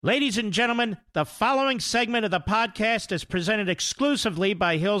Ladies and gentlemen, the following segment of the podcast is presented exclusively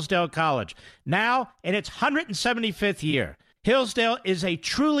by Hillsdale College, now in its 175th year. Hillsdale is a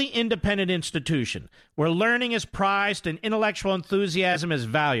truly independent institution where learning is prized and intellectual enthusiasm is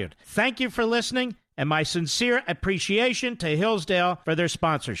valued. Thank you for listening, and my sincere appreciation to Hillsdale for their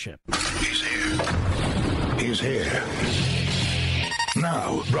sponsorship. He's here. He's here.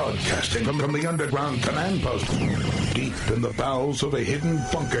 Now, broadcasting from the underground command post, deep in the bowels of a hidden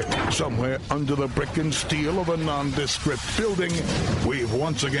bunker, somewhere under the brick and steel of a nondescript building, we've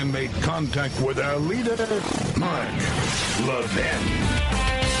once again made contact with our leader, Mark Levin.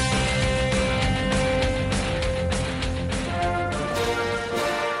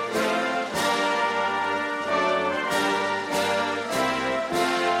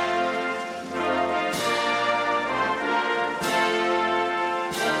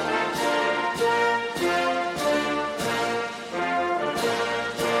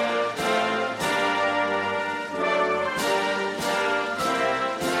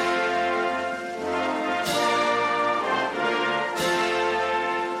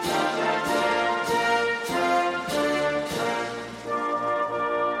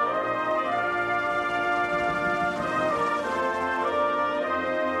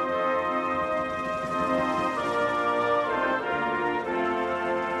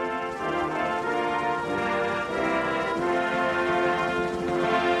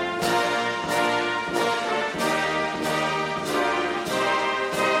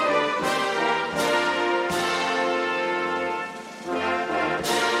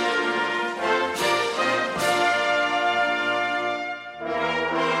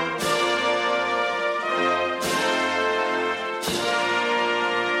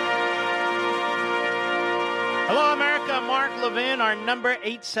 Our number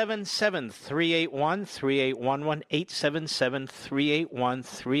 877-381-3811,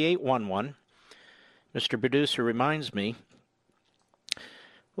 877-381-3811. Mr. Producer reminds me,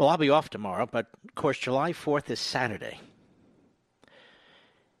 well, I'll be off tomorrow, but of course July 4th is Saturday.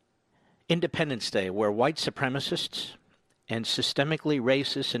 Independence Day, where white supremacists and systemically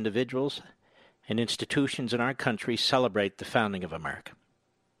racist individuals and institutions in our country celebrate the founding of America.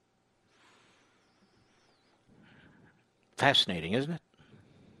 Fascinating, isn't it?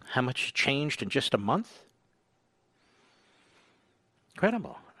 How much changed in just a month?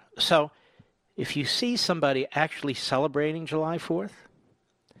 Incredible. So, if you see somebody actually celebrating July 4th,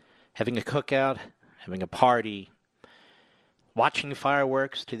 having a cookout, having a party, watching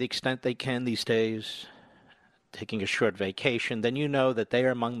fireworks to the extent they can these days, taking a short vacation, then you know that they are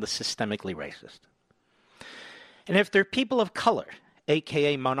among the systemically racist. And if they're people of color,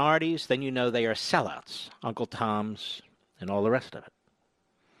 a.k.a. minorities, then you know they are sellouts, Uncle Toms, and all the rest of it.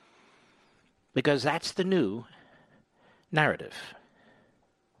 Because that's the new narrative.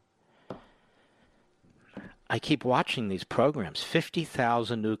 I keep watching these programs.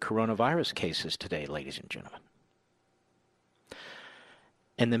 50,000 new coronavirus cases today, ladies and gentlemen.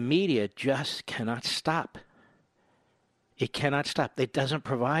 And the media just cannot stop. It cannot stop. It doesn't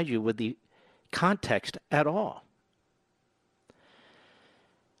provide you with the context at all.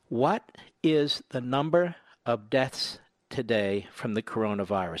 What is the number of deaths today from the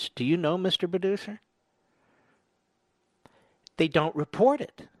coronavirus? Do you know, Mr. Producer? They don't report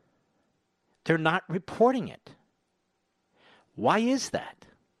it. They're not reporting it. Why is that?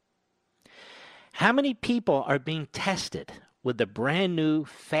 How many people are being tested with the brand new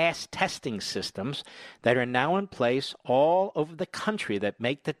fast testing systems that are now in place all over the country that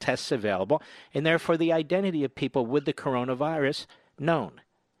make the tests available, and therefore the identity of people with the coronavirus known,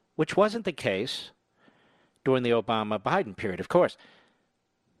 which wasn't the case during the Obama-Biden period, of course.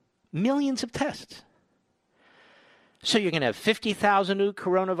 Millions of tests. So you're going to have 50,000 new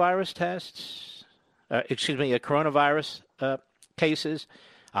coronavirus tests, coronavirus cases,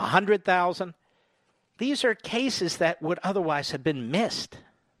 100,000. These are cases that would otherwise have been missed.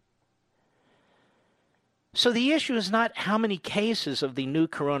 So the issue is not how many cases of the new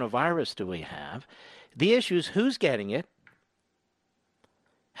coronavirus do we have. The issue is who's getting it,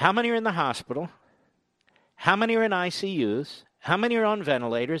 how many are in the hospital, how many are in ICUs, how many are on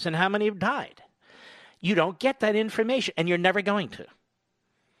ventilators, and how many have died. You don't get that information, and you're never going to.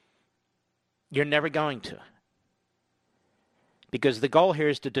 You're never going to. Because the goal here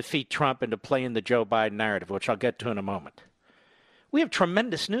is to defeat Trump and to play in the Joe Biden narrative, which I'll get to in a moment. We have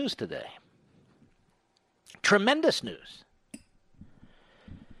tremendous news today. Tremendous news.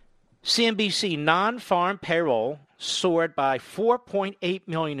 CNBC non-farm payroll soared by 4.8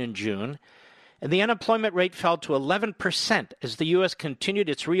 million in June And the unemployment rate fell to 11% as the U.S. continued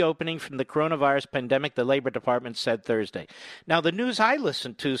its reopening from the coronavirus pandemic, the Labor Department said Thursday. Now, the news I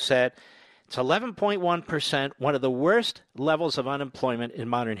listened to said it's 11.1%, one of the worst levels of unemployment in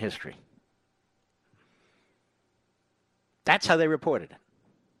modern history. That's how they reported it.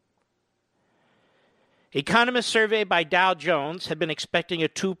 Economists surveyed by Dow Jones had been expecting a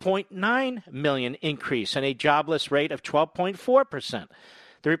 2.9 million increase and a jobless rate of 12.4%.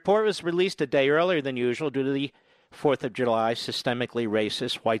 The report was released a day earlier than usual due to the 4th of July systemically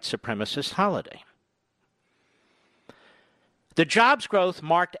racist white supremacist holiday. The jobs growth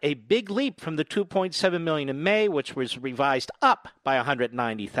marked a big leap from the 2.7 million in May, which was revised up by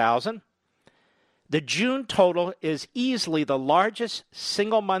 190,000. The June total is easily the largest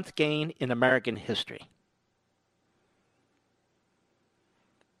single-month gain in American history.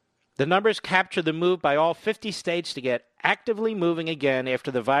 The numbers capture the move by all 50 states to get actively moving again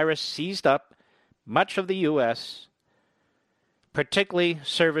after the virus seized up much of the U.S., particularly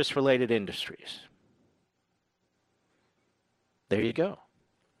service-related industries. There you go.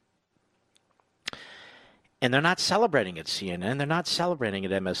 And they're not celebrating at CNN. They're not celebrating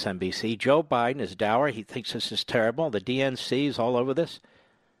at MSNBC. Joe Biden is dour. He thinks this is terrible. The DNC is all over this.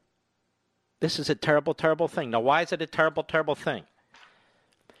 This is a terrible, terrible thing. Now, why is it a terrible, terrible thing?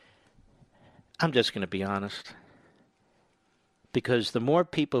 I'm just going to be honest. Because the more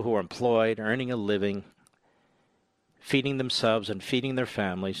people who are employed, earning a living, feeding themselves and feeding their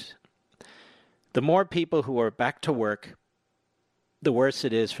families, the more people who are back to work, the worse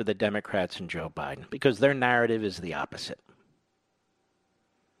it is for the Democrats and Joe Biden, because their narrative is the opposite.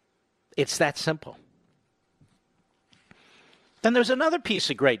 It's that simple. Then there's another piece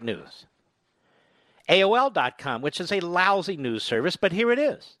of great news. AOL.com, which is a lousy news service, but here it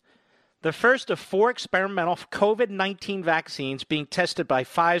is. The first of 4 experimental COVID-19 vaccines being tested by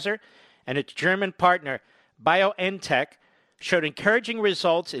Pfizer and its German partner BioNTech showed encouraging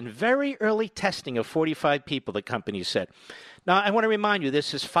results in very early testing of 45 people, the company said. Now, I want to remind you,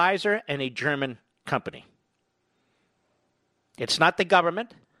 this is Pfizer and a German company. It's not the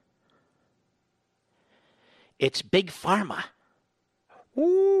government. It's Big Pharma.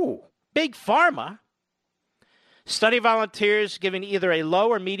 Ooh, Big Pharma. Study volunteers given either a low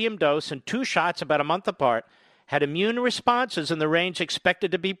or medium dose and 2 shots about a month apart had immune responses in the range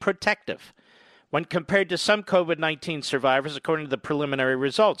expected to be protective. When compared to some COVID-19 survivors, according to the preliminary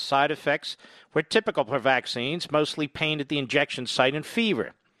results, side effects were typical for vaccines, mostly pain at the injection site and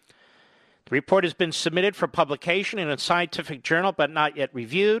fever. The report has been submitted for publication in a scientific journal, but not yet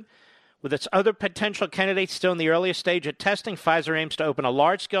reviewed. With its other potential candidates still in the earliest stage of testing, Pfizer aims to open a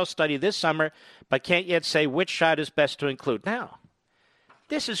large-scale study this summer, but can't yet say which shot is best to include. Now,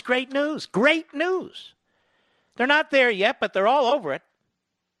 this is great news. Great news. They're not there yet, but they're all over it.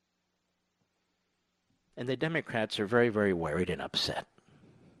 And the Democrats are very, very worried and upset.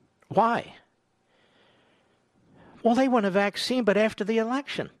 Why? Well, they want a vaccine, but after the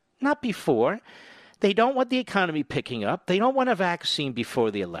election, not before. They don't want the economy picking up. They don't want a vaccine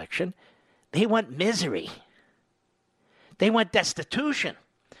before the election. They want misery. They want destitution.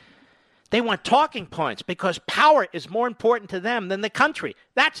 They want talking points because power is more important to them than the country.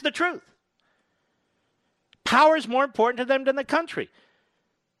 That's the truth. Power is more important to them than the country.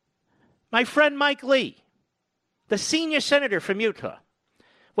 My friend Mike Lee, the senior senator from Utah,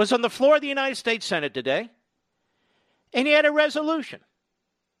 was on the floor of the United States Senate today, and he had a resolution.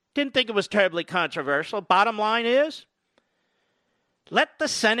 Didn't think it was terribly controversial. Bottom line is, let the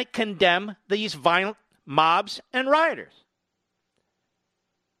Senate condemn these violent mobs and rioters.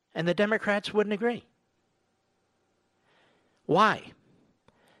 And the Democrats wouldn't agree. Why?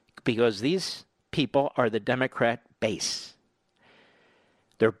 Because these people are the Democrat base.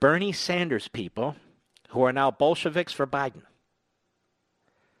 They're Bernie Sanders people who are now Bolsheviks for Biden.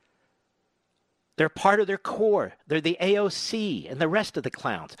 They're part of their core. They're the AOC and the rest of the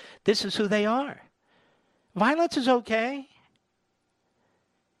clowns. This is who they are. Violence is okay.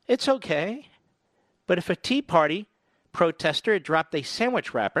 It's okay. But if a Tea Party protester had dropped a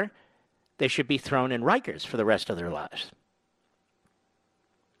sandwich wrapper, they should be thrown in Rikers for the rest of their lives.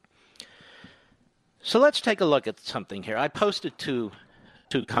 So let's take a look at something here. I posted two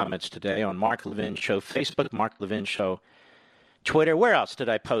comments today on Mark Levin Show Facebook, Mark Levin Show Twitter. Where else did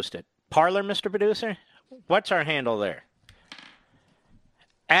I post it? Parler, Mr. Producer? What's our handle there?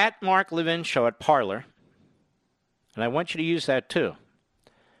 At Mark Levin Show at Parler. And I want you to use that too.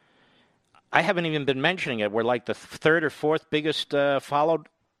 I haven't even been mentioning it. We're like the 3rd or 4th biggest followed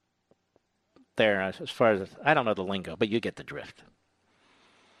there as far as, I don't know the lingo, but you get the drift.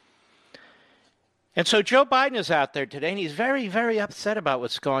 And so Joe Biden is out there today, and he's very, very upset about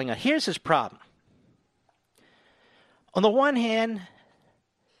what's going on. Here's his problem. On the one hand,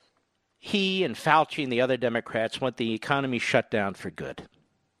 he and Fauci and the other Democrats want the economy shut down for good.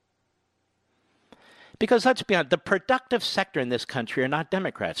 Because let's be honest, the productive sector in this country are not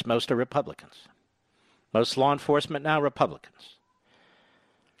Democrats. Most are Republicans. Most law enforcement now, Republicans.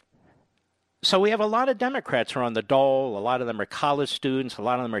 So we have a lot of Democrats who are on the dole. A lot of them are college students. A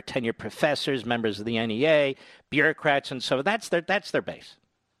lot of them are tenured professors, members of the NEA, bureaucrats, and so that's their base.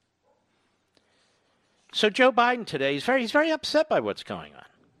 So Joe Biden today, he's very upset by what's going on.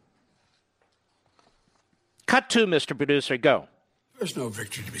 Cut to, Mr. Producer, go. There's no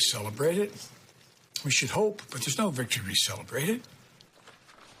victory to be celebrated. We should hope, but there's no victory to be celebrated.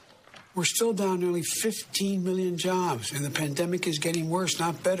 We're still down nearly 15 million jobs, and the pandemic is getting worse,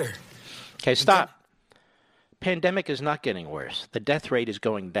 not better. Okay, stop. Pandemic is not getting worse. The death rate is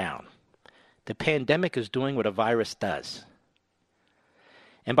going down. The pandemic is doing what a virus does.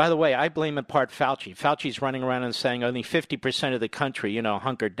 And by the way, I blame in part Fauci. Fauci's running around and saying only 50% of the country,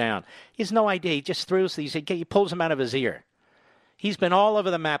 hunkered down. He has no idea. He just throws these, he pulls them out of his ear. He's been all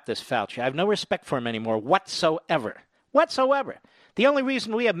over the map, this Fauci. I have no respect for him anymore whatsoever. Whatsoever. The only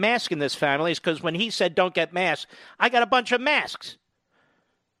reason we have masks in this family is because when he said don't get masks, I got a bunch of masks.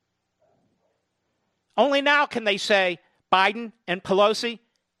 Only now can they say, Biden and Pelosi,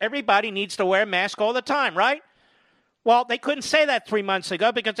 everybody needs to wear a mask all the time, right? Well, they couldn't say that 3 months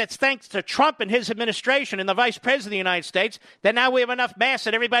ago because it's thanks to Trump and his administration and the vice president of the United States that now we have enough masks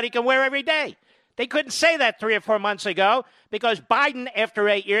that everybody can wear every day. They couldn't say that 3 or 4 months ago because Biden, after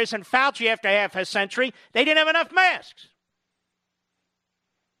 8 years, and Fauci, after half a century, they didn't have enough masks.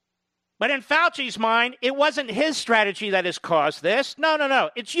 But in Fauci's mind, it wasn't his strategy that has caused this. No.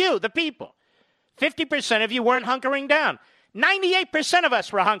 It's you, the people. 50% of you weren't hunkering down. 98% of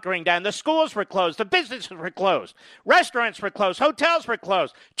us were hunkering down. The schools were closed. The businesses were closed. Restaurants were closed. Hotels were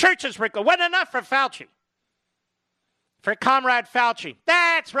closed. Churches were closed. Wasn't enough for Fauci. For Comrade Fauci.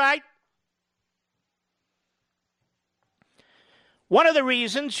 That's right. One of the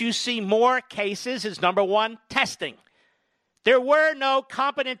reasons you see more cases is, number one, testing. There were no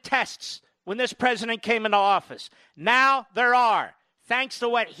competent tests when this president came into office. Now there are, thanks to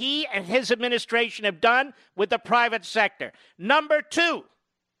what he and his administration have done with the private sector. Number two,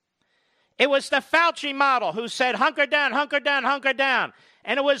 it was the Fauci model who said, hunker down, hunker down, hunker down.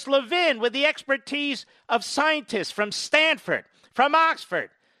 And it was Levin with the expertise of scientists from Stanford, from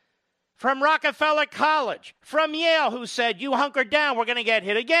Oxford, from Rockefeller College, from Yale, who said, you hunker down, we're going to get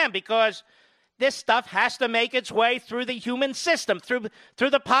hit again because this stuff has to make its way through the human system, through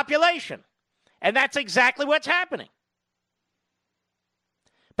the population. And that's exactly what's happening.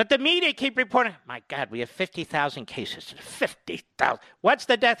 But the media keep reporting, my God, we have 50,000 cases. 50,000. What's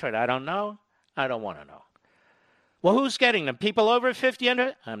the death rate? I don't know. I don't want to know. Well, who's getting them? People over 50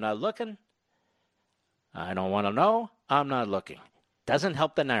 under? I'm not looking. I don't want to know. I'm not looking. Doesn't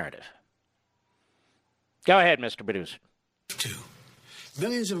help the narrative. Go ahead, Mr. Producer.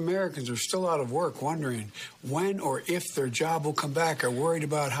 Millions of Americans are still out of work, wondering when or if their job will come back, are worried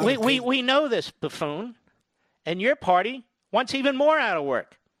about how we know this, buffoon. And your party wants even more out of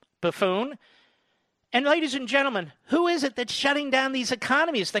work, buffoon. And ladies and gentlemen, who is it that's shutting down these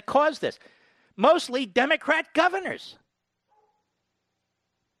economies that caused this? Mostly Democrat governors.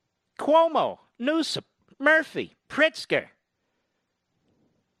 Cuomo, Newsom, Murphy, Pritzker,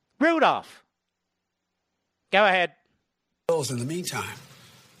 Rudolph. Go ahead. In the meantime,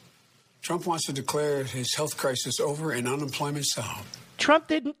 Trump wants to declare his health crisis over and unemployment solved. Trump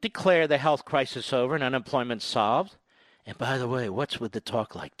didn't declare the health crisis over and unemployment solved. And by the way, what's with the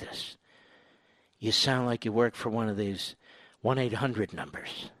talk like this? You sound like you work for one of these 1-800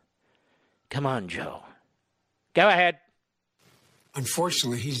 numbers. Come on, Joe. Go ahead.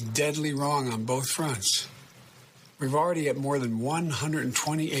 Unfortunately, he's deadly wrong on both fronts. We've already had more than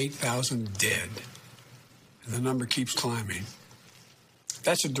 128,000 dead. And the number keeps climbing.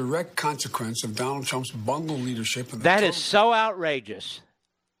 That's a direct consequence of Donald Trump's bungled leadership. That is so outrageous.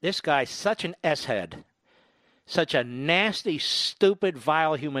 This guy's such an S-head. Such a nasty, stupid,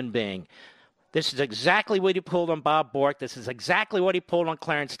 vile human being. This is exactly what he pulled on Bob Bork. This is exactly what he pulled on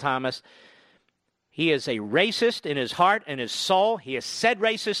Clarence Thomas. He is a racist in his heart and his soul. He has said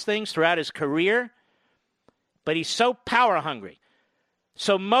racist things throughout his career. But he's so power hungry.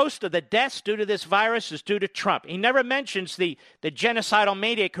 So most of the deaths due to this virus is due to Trump. He never mentions the genocidal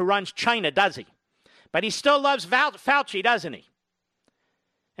maniac who runs China, does he? But he still loves Fauci, doesn't he?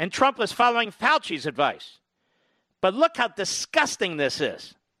 And Trump was following Fauci's advice. But look how disgusting this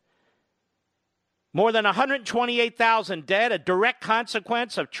is. More than 128,000 dead, a direct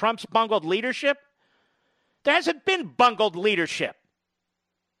consequence of Trump's bungled leadership. There hasn't been bungled leadership.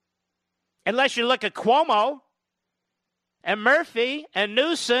 Unless you look at Cuomo. and Murphy and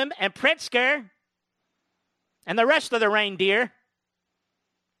Newsom and Pritzker and the rest of the reindeer.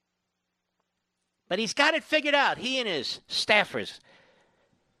 But he's got it figured out, he and his staffers,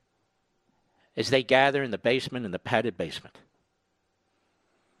 as they gather in the basement, in the padded basement.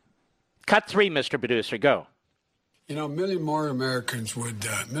 Cut 3, Mr. Producer, go. You know, a million more Americans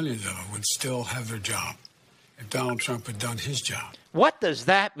millions of them would still have their job if Donald Trump had done his job. What does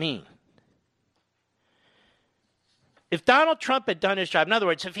that mean? If Donald Trump had done his job, in other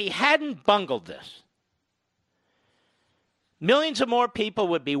words, if he hadn't bungled this, millions of more people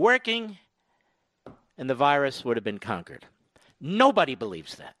would be working and the virus would have been conquered. Nobody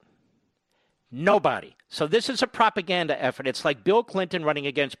believes that. Nobody. So this is a propaganda effort. It's like Bill Clinton running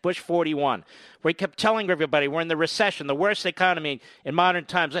against Bush 41, where he kept telling everybody we're in the recession, the worst economy in modern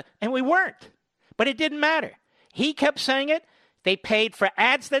times. And we weren't. But it didn't matter. He kept saying it. They paid for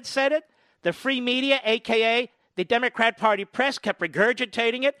ads that said it. The free media, a.k.a. the Democrat Party press, kept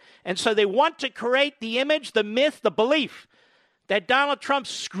regurgitating it. And so they want to create the image, the myth, the belief that Donald Trump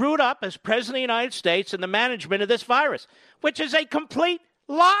screwed up as president of the United States in the management of this virus, which is a complete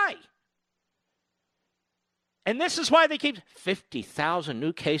lie. And this is why they keep 50,000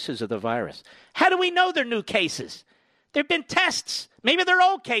 new cases of the virus. How do we know they're new cases? There have been tests. Maybe they're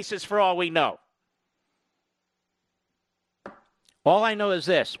old cases for all we know. All I know is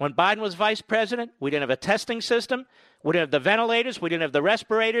this. When Biden was vice president, we didn't have a testing system. We didn't have the ventilators. We didn't have the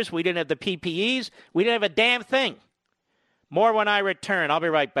respirators. We didn't have the PPEs. We didn't have a damn thing. More when I return. I'll be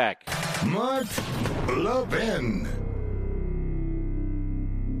right back. Mark Levin.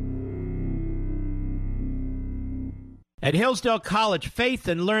 At Hillsdale College, faith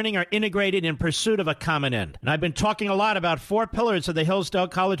and learning are integrated in pursuit of a common end. And I've been talking a lot about 4 pillars of the Hillsdale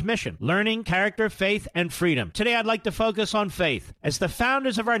College mission: learning, character, faith, and freedom. Today, I'd like to focus on faith. As the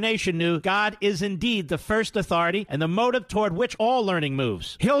founders of our nation knew, God is indeed the first authority and the motive toward which all learning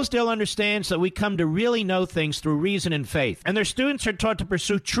moves. Hillsdale understands that we come to really know things through reason and faith, and their students are taught to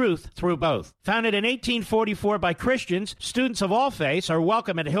pursue truth through both. Founded in 1844 by Christians, students of all faiths are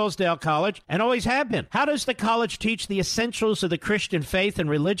welcome at Hillsdale College and always have been. How does the college teach the essentials of the Christian faith and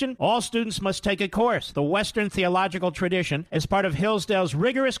religion? All students must take a course, the Western Theological Tradition, as part of Hillsdale's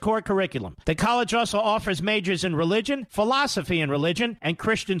rigorous core curriculum. The college also offers majors in religion, philosophy and religion, and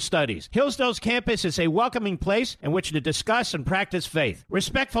Christian studies. Hillsdale's campus is a welcoming place in which to discuss and practice faith.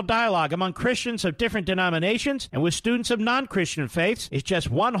 Respectful dialogue among Christians of different denominations and with students of non-Christian faiths is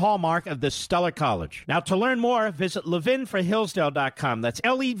just one hallmark of this stellar college. Now, to learn more, visit levinforhillsdale.com. That's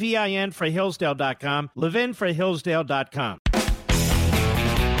Levin for Hillsdale.com, levinforhillsdale.com. You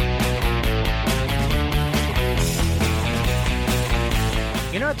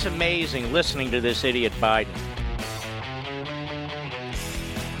know, it's amazing listening to this idiot Biden.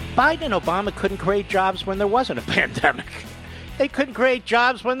 Biden and Obama couldn't create jobs when there wasn't a pandemic. They couldn't create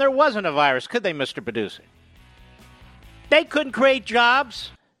jobs when there wasn't a virus, could they, Mr. Producer? They couldn't create jobs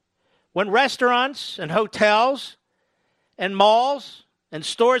when restaurants and hotels and malls and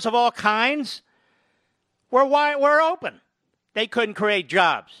stores of all kinds were open. They couldn't create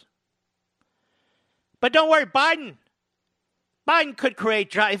jobs. But don't worry, Biden could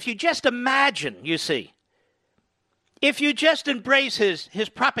create jobs. If you just imagine, you see, if you just embrace his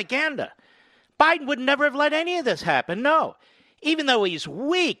propaganda, Biden would never have let any of this happen. No. Even though he's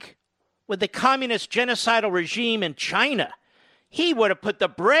weak with the communist genocidal regime in China, he would have put the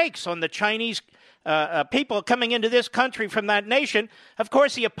brakes on the Chinese people coming into this country from that nation. Of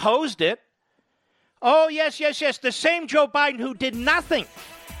course, he opposed it. Oh, yes. The same Joe Biden who did nothing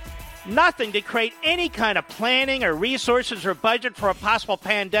to create any kind of planning or resources or budget for a possible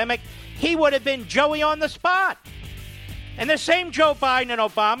pandemic. He would have been Joey on the spot. And the same Joe Biden and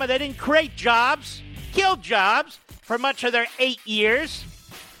Obama, they didn't create jobs, killed jobs for much of their 8 years.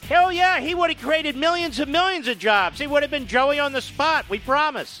 Hell yeah, he would have created millions and millions of jobs. He would have been Joey on the spot, we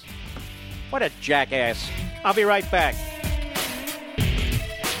promise. What a jackass. I'll be right back.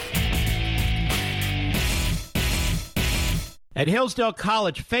 At Hillsdale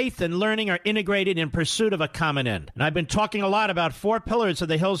College, faith and learning are integrated in pursuit of a common end. And I've been talking a lot about 4 pillars of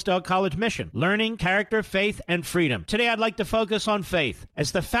the Hillsdale College mission: learning, character, faith, and freedom. Today, I'd like to focus on faith.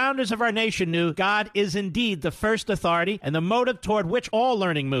 As the founders of our nation knew, God is indeed the first authority and the motive toward which all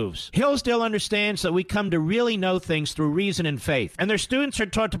learning moves. Hillsdale understands that we come to really know things through reason and faith, and their students are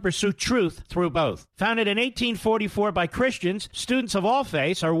taught to pursue truth through both. Founded in 1844 by Christians, students of all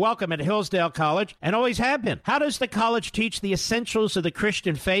faiths are welcome at Hillsdale College and always have been. How does the college teach the Essentials of the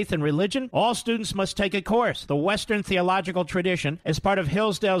Christian Faith and Religion, all students must take a course, The Western Theological Tradition, as part of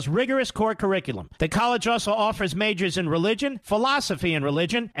Hillsdale's rigorous core curriculum. The college also offers majors in religion, philosophy in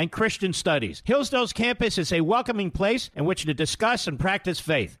religion, and Christian studies. Hillsdale's campus is a welcoming place in which to discuss and practice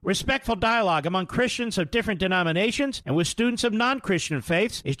faith. Respectful dialogue among Christians of different denominations and with students of non-Christian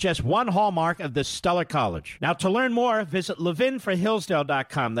faiths is just one hallmark of this stellar college. Now, to learn more, visit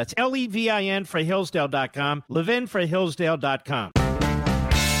levinforhillsdale.com. That's Levin for Hillsdale.com, levinforhillsdale.com. The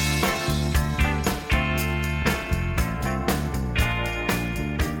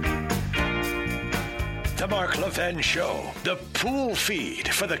Mark Levin Show, the pool feed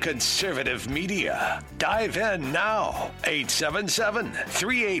for the conservative media. Dive in now.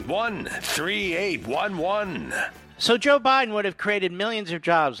 877-381-3811. So Joe Biden would have created millions of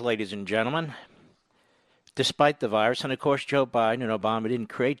jobs, ladies and gentlemen, despite the virus. And, of course, Joe Biden and Obama didn't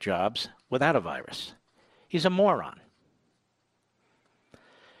create jobs without a virus. He's a moron.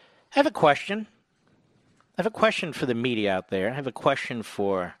 I have a question. I have a question for the media out there. I have a question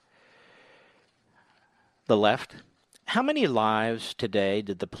for the left. How many lives today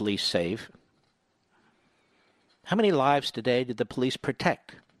did the police save? How many lives today did the police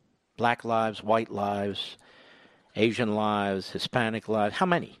protect? Black lives, white lives, Asian lives, Hispanic lives. How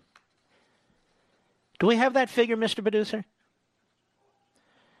many? Do we have that figure, Mr. Producer?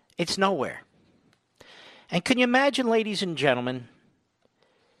 It's nowhere. And can you imagine, ladies and gentlemen,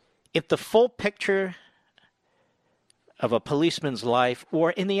 if the full picture of a policeman's life,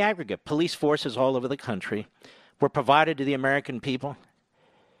 or in the aggregate, police forces all over the country, were provided to the American people,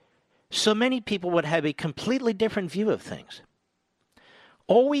 so many people would have a completely different view of things.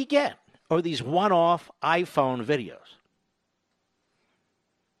 All we get are these one-off iPhone videos.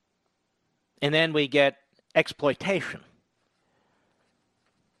 And then we get exploitation.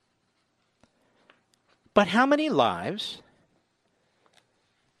 But how many lives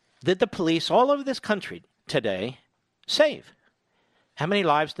did the police all over this country today save? How many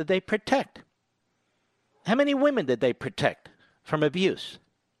lives did they protect? How many women did they protect from abuse?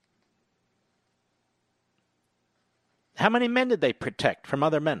 How many men did they protect from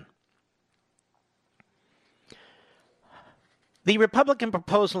other men? The Republican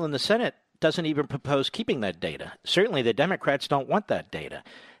proposal in the Senate doesn't even propose keeping that data. Certainly the Democrats don't want that data.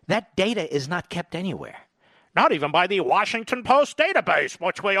 That data is not kept anywhere. Not even by the Washington Post database,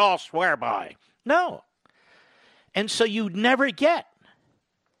 which we all swear by. No. And so you never get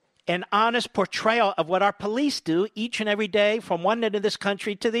an honest portrayal of what our police do each and every day from one end of this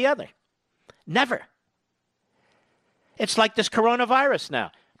country to the other. Never. It's like this coronavirus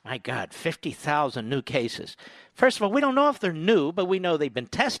now. My God, 50,000 new cases. First of all, we don't know if they're new, but we know they've been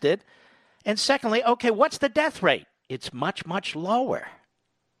tested. And secondly, okay, what's the death rate? It's much, much lower.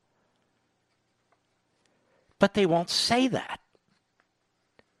 But they won't say that.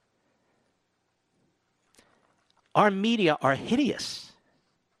 Our media are hideous.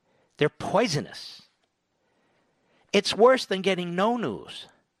 They're poisonous. It's worse than getting no news.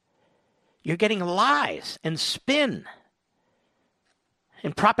 You're getting lies and spin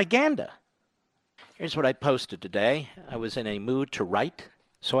and propaganda. Here's what I posted today. I was in a mood to write,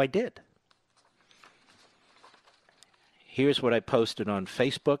 so I did. Here's what I posted on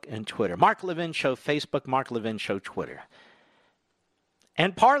Facebook and Twitter. Mark Levin Show Facebook, Mark Levin Show Twitter.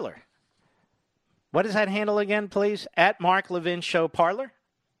 And Parler. What is that handle again, please? At Mark Levin Show Parler.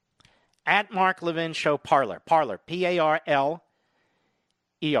 At Mark Levin Show Parler. Parler. Parler.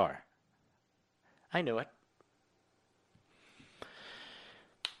 I knew it.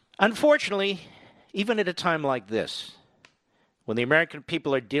 Unfortunately, even at a time like this, when the American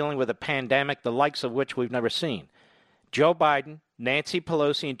people are dealing with a pandemic the likes of which we've never seen, Joe Biden, Nancy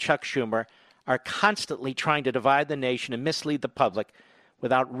Pelosi, and Chuck Schumer are constantly trying to divide the nation and mislead the public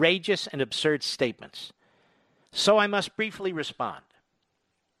with outrageous and absurd statements. So I must briefly respond.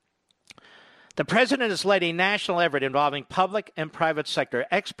 The president has led a national effort involving public and private sector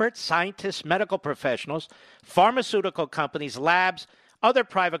experts, scientists, medical professionals, pharmaceutical companies, labs, other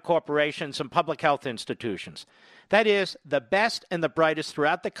private corporations, and public health institutions. That is, the best and the brightest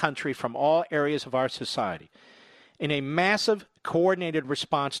throughout the country from all areas of our society, in a massive, coordinated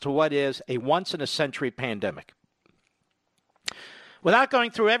response to what is a once-in-a-century pandemic. Without going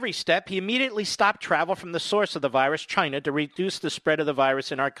through every step, he immediately stopped travel from the source of the virus, China, to reduce the spread of the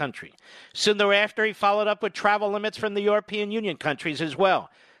virus in our country. Soon thereafter, he followed up with travel limits from the European Union countries as well,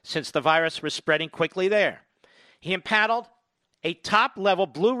 since the virus was spreading quickly there. He empaneled a top-level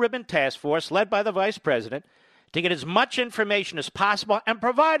blue ribbon task force led by the vice president to get as much information as possible and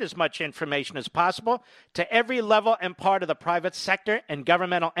provide as much information as possible to every level and part of the private sector and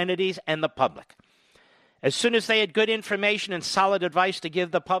governmental entities and the public. As soon as they had good information and solid advice to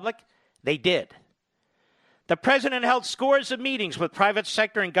give the public, they did. The president held scores of meetings with private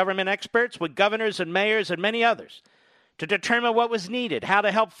sector and government experts, with governors and mayors and many others, to determine what was needed, how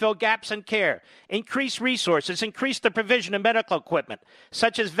to help fill gaps in care, increase resources, increase the provision of medical equipment,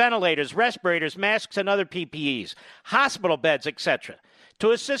 such as ventilators, respirators, masks, and other PPEs, hospital beds, etc.,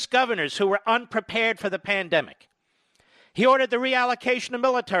 to assist governors who were unprepared for the pandemic. He ordered the reallocation of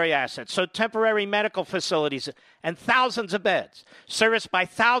military assets so temporary medical facilities and thousands of beds, serviced by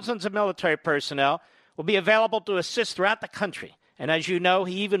thousands of military personnel, will be available to assist throughout the country. And as you know,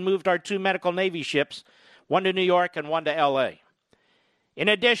 he even moved our 2 medical Navy ships, one to New York and one to L.A. In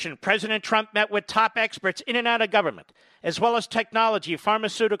addition, President Trump met with top experts in and out of government, as well as technology,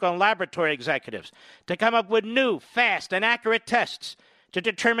 pharmaceutical, and laboratory executives, to come up with new, fast, and accurate tests to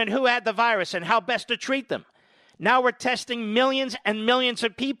determine who had the virus and how best to treat them. Now we're testing millions and millions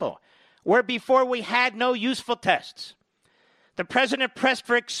of people, where before we had no useful tests. The president pressed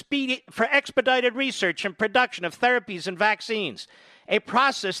for expedited research and production of therapies and vaccines, a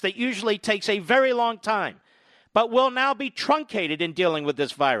process that usually takes a very long time, but will now be truncated in dealing with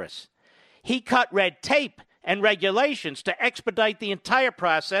this virus. He cut red tape and regulations to expedite the entire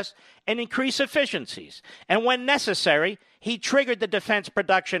process and increase efficiencies. And when necessary, he triggered the Defense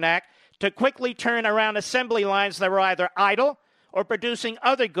Production Act to quickly turn around assembly lines that were either idle or producing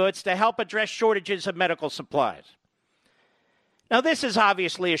other goods to help address shortages of medical supplies. Now, this is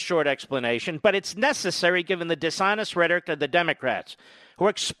obviously a short explanation, but it's necessary given the dishonest rhetoric of the Democrats, who are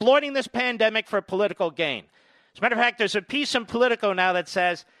exploiting this pandemic for political gain. As a matter of fact, there's a piece in Politico now that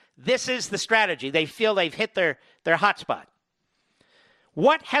says this is the strategy. They feel they've hit their hotspot.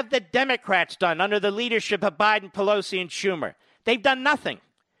 What have the Democrats done under the leadership of Biden, Pelosi, and Schumer? They've done nothing.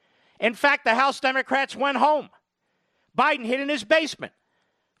 In fact, the House Democrats went home. Biden hid in his basement,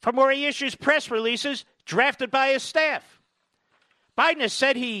 from where he issues press releases drafted by his staff. Biden has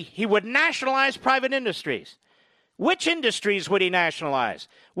said he would nationalize private industries. Which industries would he nationalize?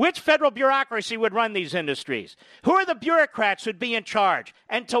 Which federal bureaucracy would run these industries? Who are the bureaucrats who'd be in charge,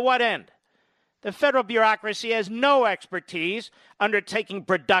 and to what end? The federal bureaucracy has no expertise undertaking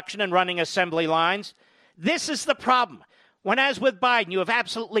production and running assembly lines. This is the problem. When, as with Biden, you have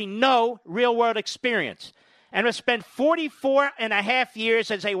absolutely no real-world experience and have spent 44 and a half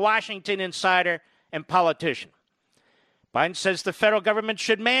years as a Washington insider and politician. Biden says the federal government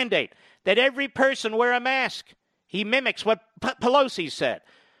should mandate that every person wear a mask. He mimics what Pelosi said.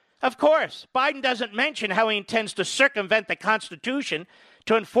 Of course, Biden doesn't mention how he intends to circumvent the Constitution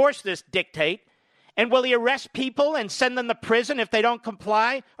to enforce this dictate. And will he arrest people and send them to prison if they don't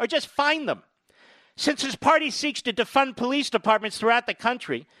comply, or just fine them? Since his party seeks to defund police departments throughout the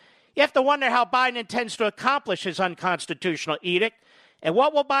country, you have to wonder how Biden intends to accomplish his unconstitutional edict, and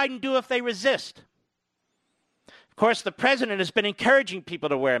what will Biden do if they resist? Of course, the president has been encouraging people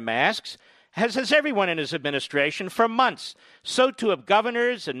to wear masks, as has everyone in his administration, for months. So too have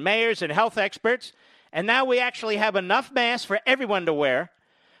governors and mayors and health experts, and now we actually have enough masks for everyone to wear.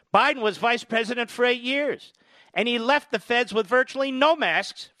 Biden was vice president for 8 years, and he left the feds with virtually no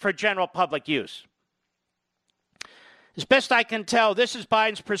masks for general public use. As best I can tell, this is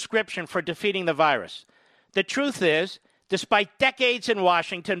Biden's prescription for defeating the virus. The truth is, despite decades in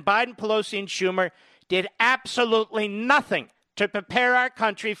Washington, Biden, Pelosi, and Schumer did absolutely nothing to prepare our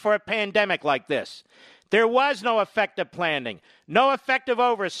country for a pandemic like this. There was no effective planning, no effective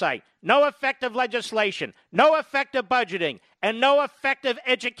oversight, no effective legislation, no effective budgeting, and no effective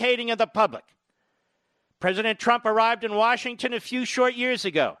educating of the public. President Trump arrived in Washington a few short years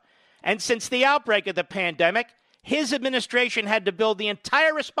ago, and since the outbreak of the pandemic, his administration had to build the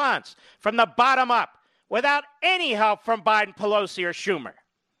entire response from the bottom up without any help from Biden, Pelosi, or Schumer.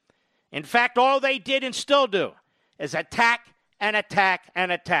 In fact, all they did and still do is attack and attack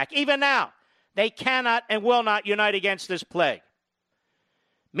and attack. Even now, they cannot and will not unite against this plague.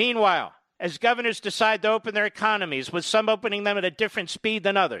 Meanwhile, as governors decide to open their economies, with some opening them at a different speed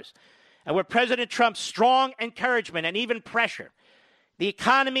than others, and with President Trump's strong encouragement and even pressure, the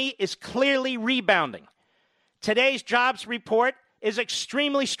economy is clearly rebounding. Today's jobs report is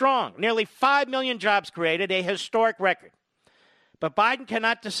extremely strong. Nearly 5 million jobs created, a historic record. But Biden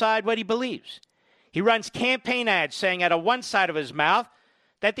cannot decide what he believes. He runs campaign ads saying out of one side of his mouth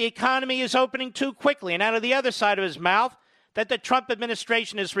that the economy is opening too quickly, and out of the other side of his mouth that the Trump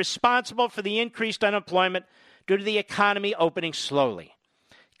administration is responsible for the increased unemployment due to the economy opening slowly.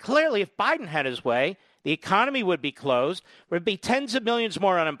 Clearly, if Biden had his way, the economy would be closed, there would be tens of millions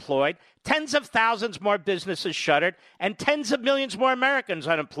more unemployed, tens of thousands more businesses shuttered, and tens of millions more Americans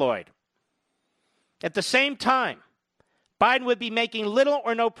unemployed. At the same time, Biden would be making little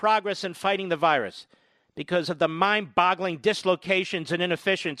or no progress in fighting the virus because of the mind-boggling dislocations and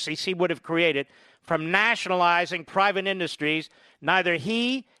inefficiencies he would have created from nationalizing private industries neither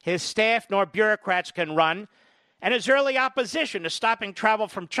he, his staff, nor bureaucrats can run, and his early opposition to stopping travel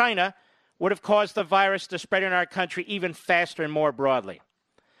from China would have caused the virus to spread in our country even faster and more broadly.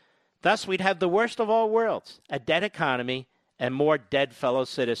 Thus, we'd have the worst of all worlds, a dead economy and more dead fellow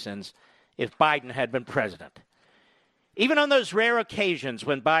citizens if Biden had been president. Even on those rare occasions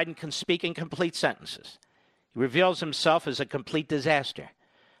when Biden can speak in complete sentences, he reveals himself as a complete disaster,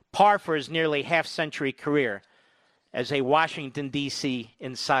 par for his nearly half-century career as a Washington, D.C.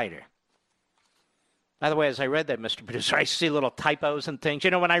 insider. By the way, as I read that, Mr. Producer, I see little typos and things.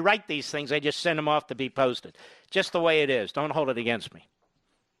 You know, when I write these things, I just send them off to be posted. Just the way it is. Don't hold it against me.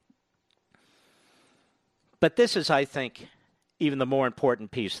 But this is, I think, even the more important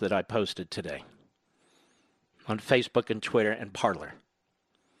piece that I posted today on Facebook and Twitter and Parler.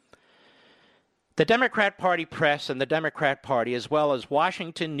 The Democrat Party press and the Democrat Party, as well as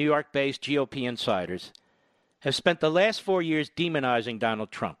Washington, New York-based GOP insiders, have spent the last 4 years demonizing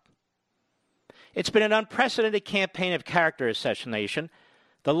Donald Trump. It's been an unprecedented campaign of character assassination,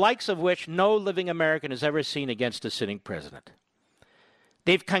 the likes of which no living American has ever seen against a sitting president.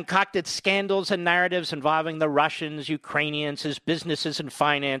 They've concocted scandals and narratives involving the Russians, Ukrainians, his businesses and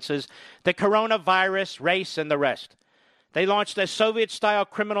finances, the coronavirus, race, and the rest. They launched a Soviet-style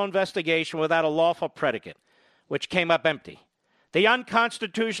criminal investigation without a lawful predicate, which came up empty. They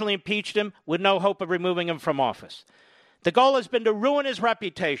unconstitutionally impeached him with no hope of removing him from office. The goal has been to ruin his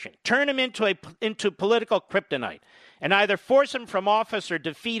reputation, turn him into political kryptonite, and either force him from office or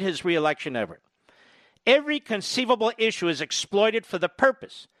defeat his re-election effort. Every conceivable issue is exploited for the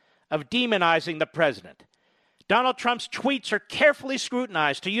purpose of demonizing the president. Donald Trump's tweets are carefully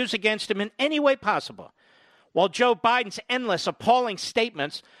scrutinized to use against him in any way possible, while Joe Biden's endless, appalling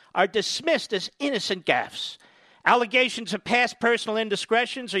statements are dismissed as innocent gaffes. Allegations of past personal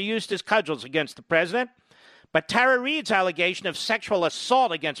indiscretions are used as cudgels against the president, but Tara Reade's allegation of sexual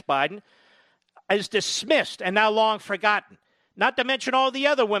assault against Biden is dismissed and now long forgotten. Not to mention all the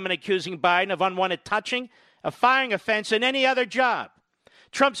other women accusing Biden of unwanted touching, a firing offense, and any other job.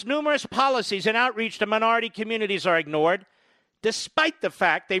 Trump's numerous policies and outreach to minority communities are ignored, despite the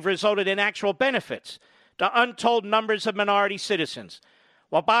fact they've resulted in actual benefits to untold numbers of minority citizens.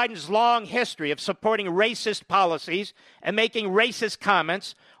 While Biden's long history of supporting racist policies and making racist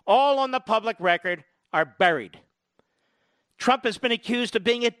comments, all on the public record, are buried. Trump has been accused of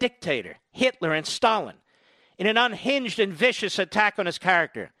being a dictator, Hitler and Stalin, in an unhinged and vicious attack on his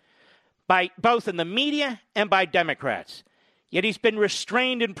character, by both in the media and by Democrats. Yet he's been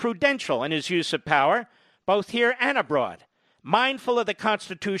restrained and prudential in his use of power, both here and abroad, mindful of the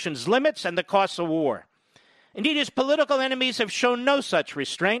Constitution's limits and the costs of war. Indeed, his political enemies have shown no such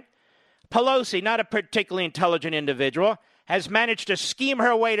restraint. Pelosi, not a particularly intelligent individual, has managed to scheme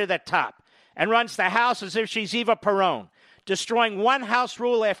her way to the top and runs the House as if she's Eva Peron, destroying one House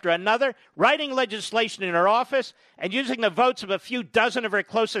rule after another, writing legislation in her office, and using the votes of a few dozen of her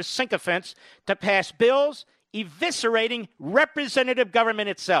closest sycophants to pass bills, eviscerating representative government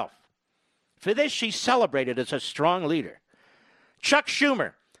itself. For this, she's celebrated as a strong leader. Chuck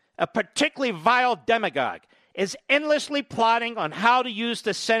Schumer, a particularly vile demagogue, is endlessly plotting on how to use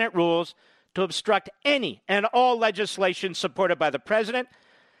the Senate rules to obstruct any and all legislation supported by the president,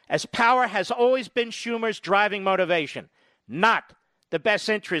 as power has always been Schumer's driving motivation, not the best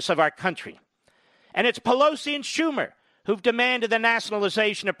interests of our country. And it's Pelosi and Schumer who've demanded the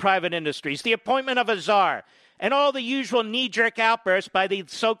nationalization of private industries, the appointment of a czar, and all the usual knee-jerk outbursts by the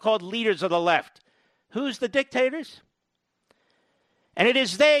so-called leaders of the left. Who's the dictators? And it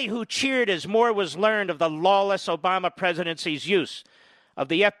is they who cheered as more was learned of the lawless Obama presidency's use of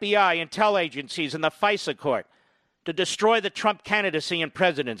the FBI, intel agencies, and the FISA court to destroy the Trump candidacy and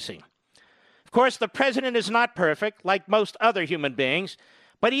presidency. Of course, the president is not perfect, like most other human beings,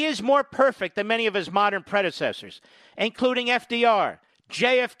 but he is more perfect than many of his modern predecessors, including FDR,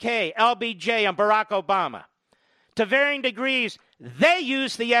 JFK, LBJ, and Barack Obama. To varying degrees, they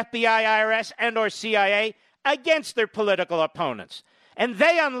use the FBI, IRS, and or CIA against their political opponents, and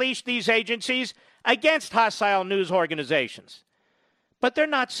they unleash these agencies against hostile news organizations. But they're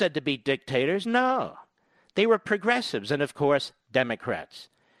not said to be dictators, no. They were progressives and, of course, Democrats.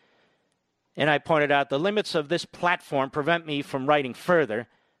 And I pointed out the limits of this platform prevent me from writing further,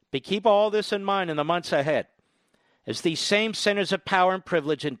 but keep all this in mind in the months ahead, as these same centers of power and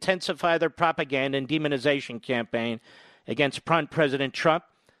privilege intensify their propaganda and demonization campaign against President Trump,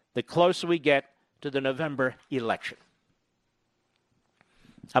 the closer we get to the November election.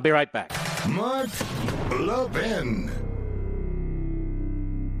 I'll be right back. Mark Levin.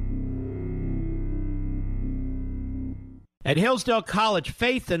 At Hillsdale College,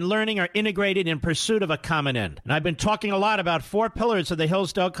 faith and learning are integrated in pursuit of a common end. And I've been talking a lot about 4 pillars of the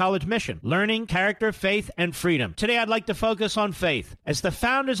Hillsdale College mission: learning, character, faith, and freedom. Today, I'd like to focus on faith. As the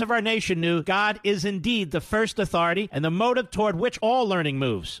founders of our nation knew, God is indeed the first authority and the motive toward which all learning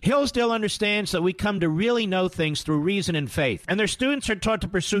moves. Hillsdale understands that we come to really know things through reason and faith, and their students are taught to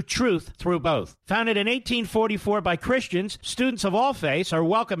pursue truth through both. Founded in 1844 by Christians, students of all faiths are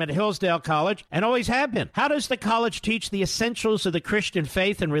welcome at Hillsdale College and always have been. How does the college teach the essentials of the Christian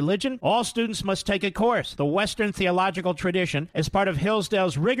faith and religion? All students must take a course, The Western Theological Tradition, as part of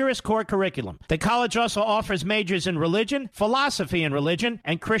Hillsdale's rigorous core curriculum. The college also offers majors in religion, philosophy in religion,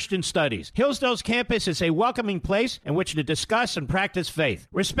 and Christian studies. Hillsdale's campus is a welcoming place in which to discuss and practice faith.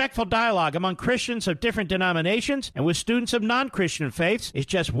 Respectful dialogue among Christians of different denominations and with students of non-Christian faiths is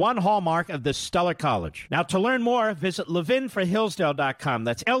just one hallmark of this stellar college. Now, to learn more, visit levinforhillsdale.com.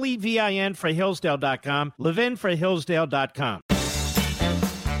 That's Levin for Hillsdale.com, levinforhillsdale.com.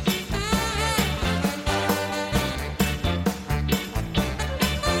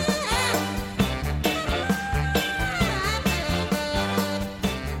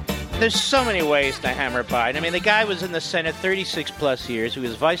 There's so many ways to hammer Biden. I mean, the guy was in the Senate 36 plus years. He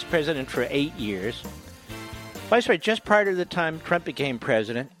was vice president for 8 years. Vice president just prior to the time Trump became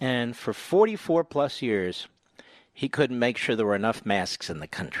president. And for 44 plus years, he couldn't make sure there were enough masks in the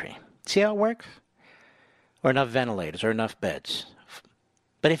country. See how it works? Or enough ventilators, or enough beds.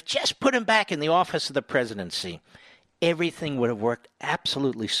 But if just put him back in the office of the presidency, everything would have worked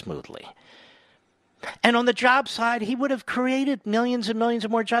absolutely smoothly. And on the job side, he would have created millions and millions of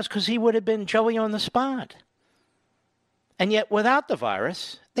more jobs because he would have been Joey on the spot. And yet, without the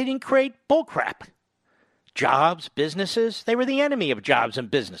virus, they didn't create bullcrap. Jobs, businesses, they were the enemy of jobs and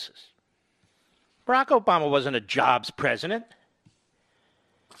businesses. Barack Obama wasn't a jobs president.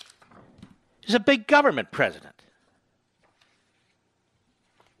 He's a big government president.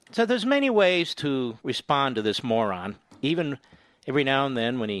 So there's many ways to respond to this moron, even every now and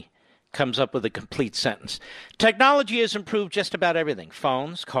then when he comes up with a complete sentence. Technology has improved just about everything.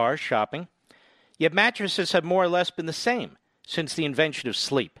 Phones, cars, shopping. Yet mattresses have more or less been the same since the invention of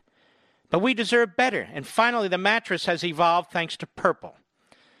sleep. But we deserve better, and finally the mattress has evolved thanks to Purple.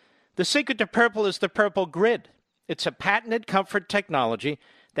 The secret to Purple is the Purple Grid. It's a patented comfort technology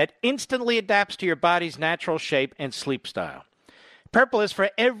that instantly adapts to your body's natural shape and sleep style. Purple is for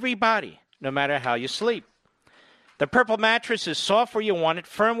everybody, no matter how you sleep. The Purple mattress is soft where you want it,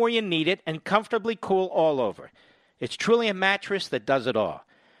 firm where you need it, and comfortably cool all over. It's truly a mattress that does it all.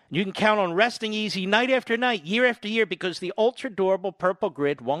 You can count on resting easy night after night, year after year, because the ultra-durable Purple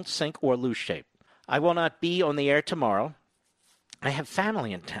Grid won't sink or lose shape. I will not be on the air tomorrow. I have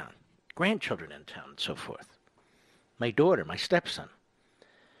family in town, grandchildren in town, and so forth. My daughter, my stepson.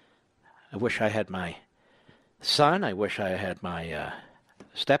 I wish I had my son. I wish I had my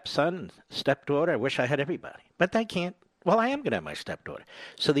stepson, stepdaughter. I wish I had everybody. But I can't. Well, I am going to have my stepdaughter.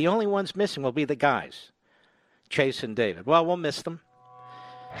 So the only ones missing will be the guys, Chase and David. Well, we'll miss them.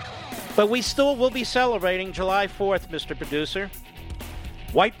 But we still will be celebrating July 4th, Mr. Producer.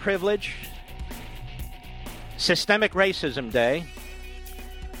 White privilege, Systemic Racism Day.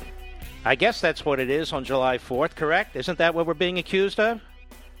 I guess that's what it is on July 4th, correct? Isn't that what we're being accused of?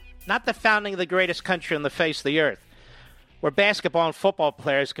 Not the founding of the greatest country on the face of the earth, where basketball and football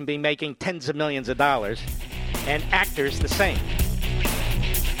players can be making tens of millions of dollars, and actors the same.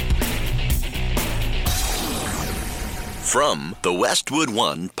 From the Westwood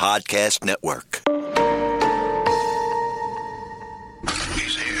One Podcast Network.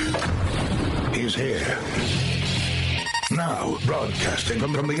 He's here. He's here. Now, broadcasting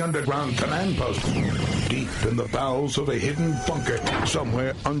from the underground command post, deep in the bowels of a hidden bunker,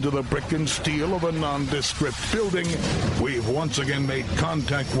 somewhere under the brick and steel of a nondescript building, we've once again made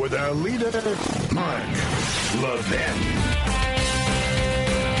contact with our leader, Mark Levin.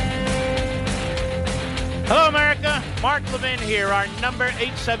 Hello, America. Mark Levin here. Our number,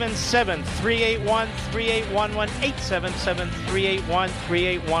 877-381-3811,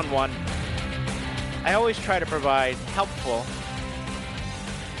 877-381-3811. I always try to provide helpful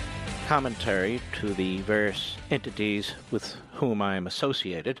commentary to the various entities with whom I am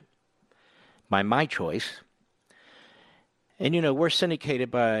associated by my choice. And, you know, we're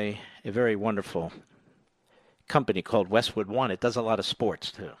syndicated by a very wonderful company called Westwood One. It does a lot of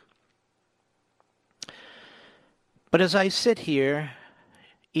sports, too. But as I sit here,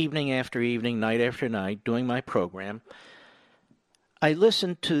 evening after evening, night after night, doing my program, I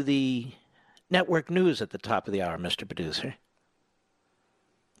listen to the network news at the top of the hour, Mr. Producer.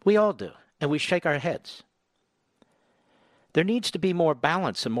 We all do, and we shake our heads. There needs to be more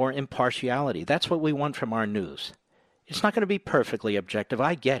balance and more impartiality. That's what we want from our news. It's not going to be perfectly objective.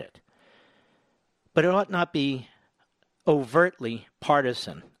 I get it. But it ought not be overtly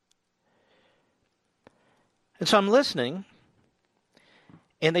partisan. And so I'm listening,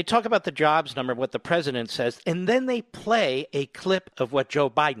 and they talk about the jobs number, what the president says, and then they play a clip of what Joe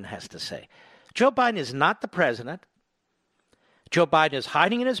Biden has to say. Joe Biden is not the president. Joe Biden is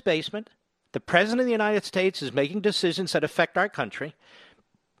hiding in his basement. The president of the United States is making decisions that affect our country.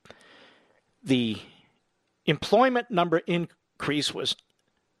 The employment number increase was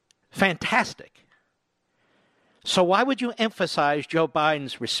fantastic. So why would you emphasize Joe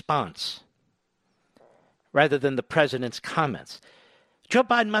Biden's response rather than the president's comments? Joe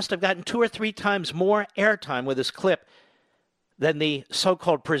Biden must have gotten 2 or 3 times more airtime with his clip than the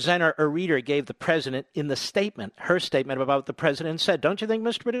so-called presenter or reader gave the president in the statement, her statement about what the president said. Don't you think,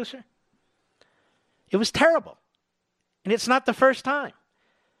 Mr. Producer? It was terrible. And it's not the first time.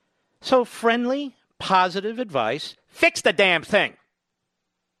 So friendly, positive advice, fix the damn thing.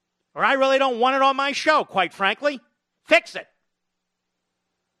 Or I really don't want it on my show, quite frankly. Fix it.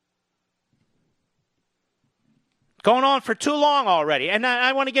 Going on for too long already. And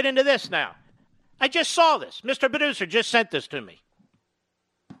I want to get into this now. I just saw this. Mr. Producer just sent this to me.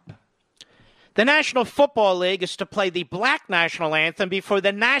 The National Football League is to play the black national anthem before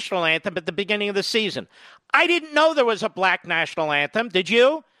the national anthem at the beginning of the season. I didn't know there was a black national anthem. Did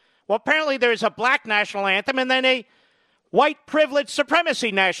you? Well, apparently there's a black national anthem and then a white privilege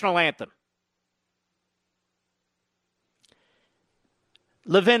supremacy national anthem.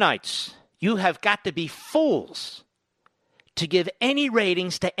 Levinites, you have got to be fools to give any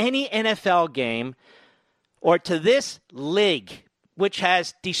ratings to any NFL game or to this league, which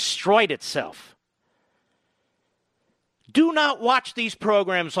has destroyed itself. Do not watch these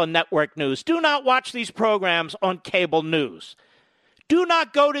programs on network news. Do not watch these programs on cable news. Do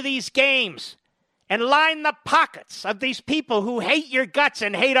not go to these games and line the pockets of these people who hate your guts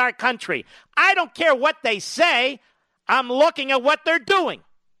and hate our country. I don't care what they say. I'm looking at what they're doing.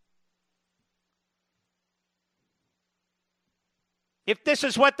 If this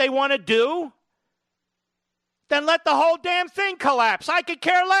is what they want to do, then let the whole damn thing collapse. I could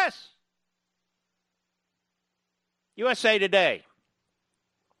care less. USA Today.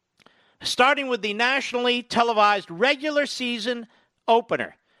 Starting with the nationally televised regular season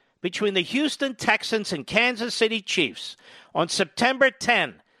opener between the Houston Texans and Kansas City Chiefs on September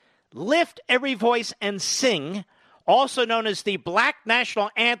 10, Lift Every Voice and Sing, also known as the Black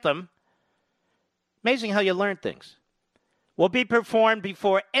National Anthem. Amazing how you learn things. Will be performed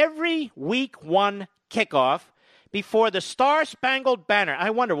before every Week 1 kickoff, before the Star-Spangled Banner. I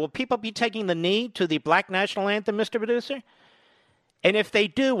wonder, will people be taking the knee to the Black National Anthem, Mr. Producer? And if they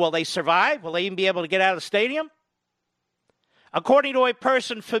do, will they survive? Will they even be able to get out of the stadium? According to a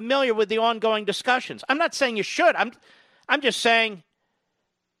person familiar with the ongoing discussions. I'm not saying you should. I'm just saying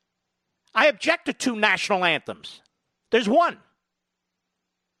I object to 2 national anthems. There's one.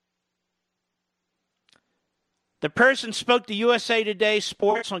 The person spoke to USA Today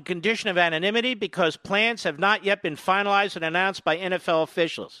Sports on condition of anonymity because plans have not yet been finalized and announced by NFL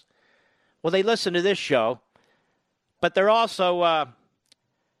officials. Well, they listen to this show, but they're also,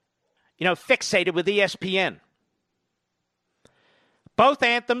 fixated with ESPN. Both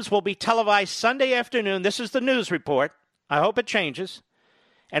anthems will be televised Sunday afternoon. This is the news report. I hope it changes.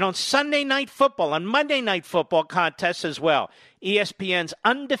 And on Sunday Night Football, on Monday Night Football contests as well. ESPN's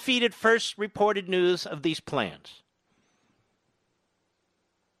undefeated first reported news of these plans.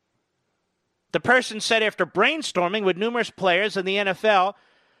 The person said after brainstorming with numerous players in the NFL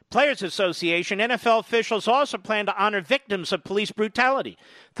Players Association, NFL officials also plan to honor victims of police brutality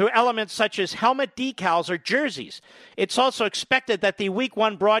through elements such as helmet decals or jerseys. It's also expected that the Week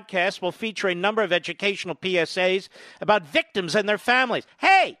 1 broadcast will feature a number of educational PSAs about victims and their families.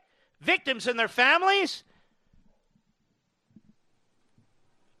 Hey, victims and their families?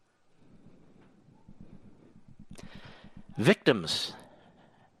 Victims.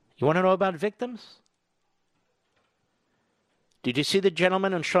 You want to know about victims? Did you see the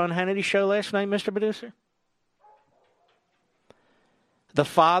gentleman on Sean Hannity's show last night, Mr. Producer? The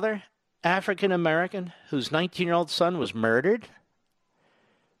father, African-American, whose 19-year-old son was murdered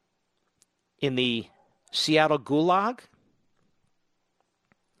in the Seattle Gulag.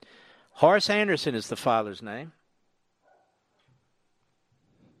 Horace Anderson is the father's name.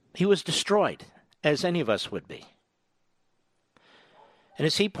 He was destroyed, as any of us would be. And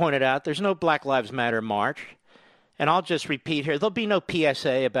as he pointed out, there's no Black Lives Matter march. And I'll just repeat here, there'll be no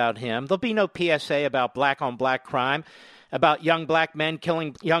PSA about him. There'll be no PSA about black-on-black crime, about young black men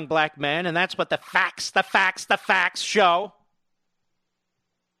killing young black men. And that's what the facts show.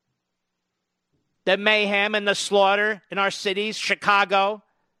 the mayhem and the slaughter in our cities, Chicago,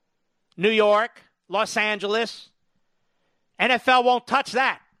 New York, Los Angeles. NFL won't touch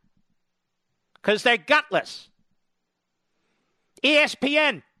that because they're gutless.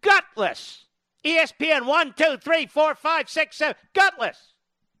 ESPN, gutless. ESPN 1, 2, 3, 4, 5, 6, 7, gutless.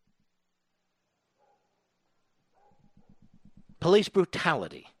 Police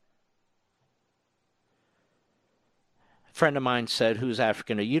brutality. A friend of mine said, who's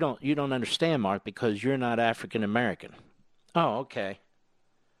African, you don't understand, Mark, because you're not African American. Oh, okay.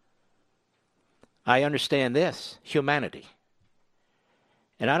 I understand this, humanity.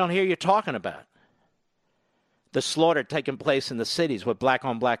 And I don't hear you talking about the slaughter taking place in the cities with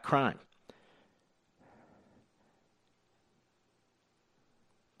black-on-black crime.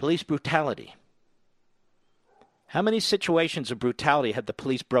 Police brutality. How many situations of brutality have the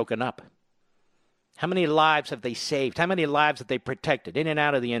police broken up? How many lives have they saved? How many lives have they protected in and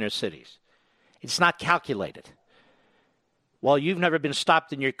out of the inner cities? It's not calculated. Well, you've never been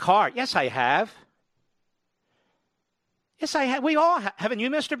stopped in your car. Yes, I have. Yes, I have. We all have. Haven't you,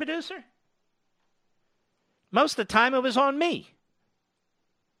 Mr. Producer? Most of the time it was on me.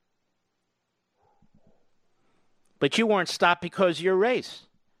 But you weren't stopped because of your race.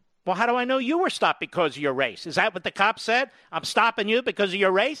 Well, how do I know you were stopped because of your race? Is that what the cop said? I'm stopping you because of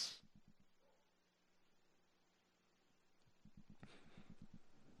your race?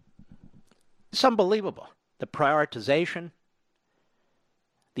 It's unbelievable. The prioritization,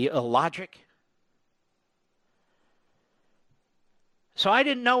 the illogic. So I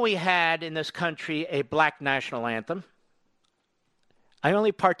didn't know we had in this country a black national anthem. I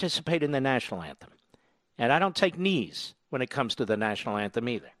only participate in the national anthem. And I don't take knees when it comes to the national anthem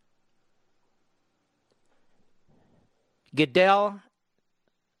either. Goodell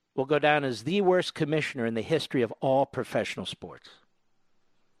will go down as the worst commissioner in the history of all professional sports.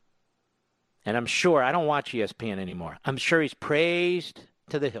 And I'm sure, I don't watch ESPN anymore, I'm sure he's praised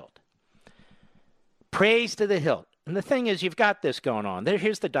to the hilt. Praised to the hilt. And the thing is, you've got this going on.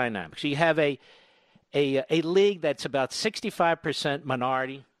 Here's the dynamics. You have a league that's about 65%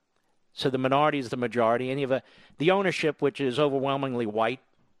 minority. So the minority is the majority. And you have the ownership, which is overwhelmingly white.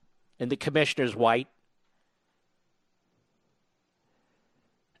 And the commissioner's white.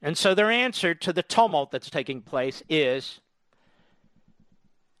 And so their answer to the tumult that's taking place is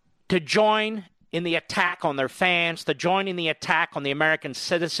to join in the attack on their fans, to join in the attack on the American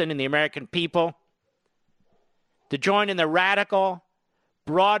citizen and the American people, to join in the radical,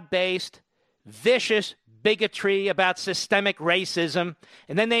 broad-based, vicious bigotry about systemic racism,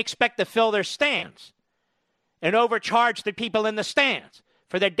 and then they expect to fill their stands and overcharge the people in the stands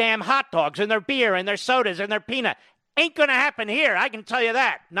for their damn hot dogs and their beer and their sodas and their peanut. Ain't going to happen here, I can tell you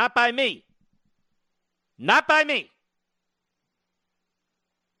that. Not by me. Not by me.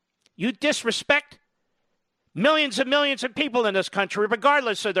 You disrespect millions and millions of people in this country,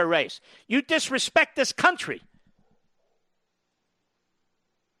 regardless of their race. You disrespect this country.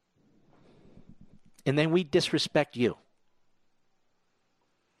 And then we disrespect you.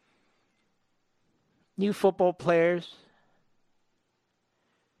 You football players,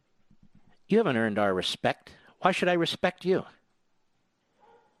 you haven't earned our respect. Why should I respect you?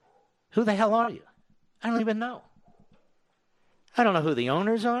 Who the hell are you? I don't even know. I don't know who the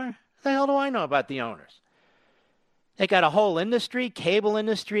owners are. What the hell do I know about the owners? They got a whole industry, cable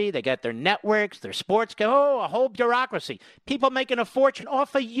industry. They got their networks, their sports. A whole bureaucracy. People making a fortune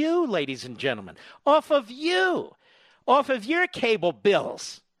off of you, ladies and gentlemen. Off of you. Off of your cable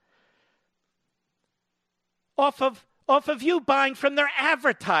bills. Off of you buying from their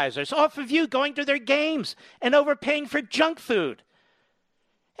advertisers. Off of you going to their games and overpaying for junk food.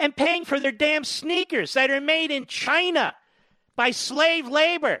 And paying for their damn sneakers that are made in China by slave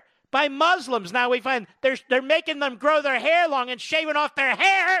labor. By Muslims. Now we find they're making them grow their hair long and shaving off their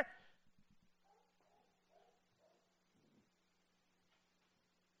hair.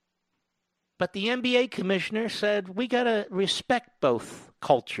 But the NBA commissioner said we got to respect both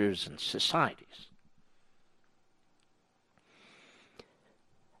cultures and societies.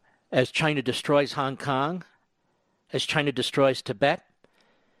 As China destroys Hong Kong, as China destroys Tibet,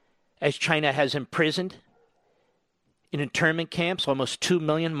 as China has imprisoned in internment camps almost 2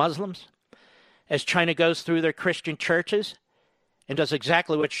 million Muslims, as China goes through their Christian churches and does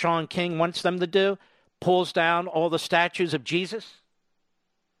exactly what Shaun King wants them to do, pulls down all the statues of Jesus.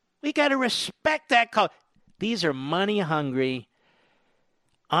 We got to respect that culture. These are money-hungry,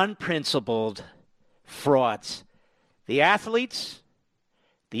 unprincipled frauds. The athletes,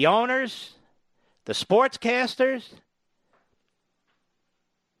 the owners, the sportscasters,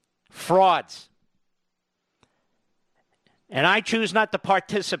 frauds. and I choose not to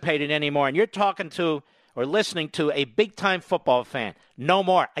participate in it anymore, and you're talking to or listening to a big-time football fan, no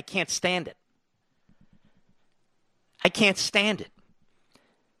more. I can't stand it. I can't stand it.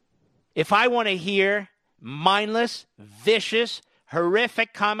 If I want to hear mindless, vicious,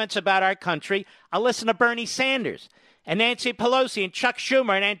 horrific comments about our country, I'll listen to Bernie Sanders and Nancy Pelosi and Chuck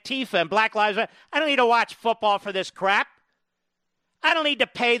Schumer and Antifa and Black Lives Matter. I don't need to watch football for this crap. I don't need to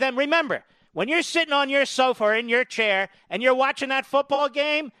pay them. Remember, when you're sitting on your sofa or in your chair and you're watching that football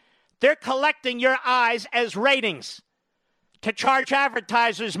game, they're collecting your eyes as ratings to charge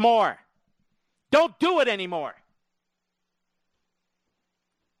advertisers more. Don't do it anymore.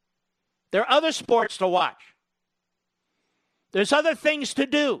 There are other sports to watch. There's other things to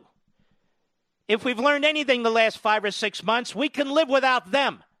do. If we've learned anything the last 5 or 6 months, we can live without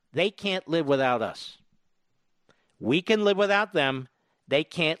them. They can't live without us. We can live without them. They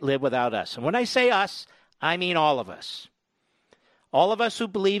can't live without us. And when I say us, I mean all of us. All of us who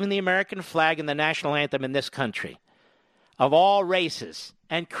believe in the American flag and the national anthem in this country, of all races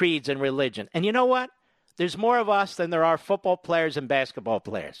and creeds and religion. And you know what? There's more of us than there are football players and basketball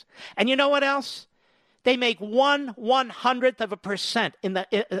players. And you know what else? They make 1/100%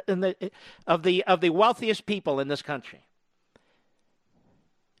 of the wealthiest people in this country.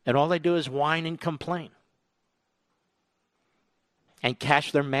 And all they do is whine and complain and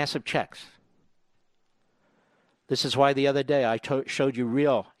cash their massive checks. This is why the other day I showed you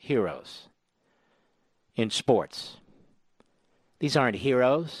real heroes in sports. These aren't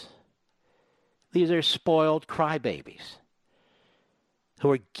heroes. These are spoiled crybabies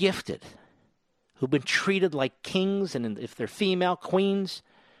who are gifted, who've been treated like kings, and if they're female, queens,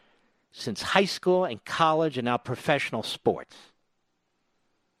 since high school and college and now professional sports.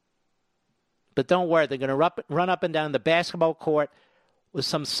 But don't worry, they're going to run up and down the basketball court with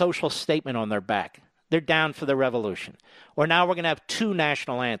some social statement on their back. They're down for the revolution. Or now we're going to have two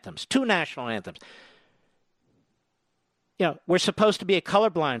national anthems. You know, we're supposed to be a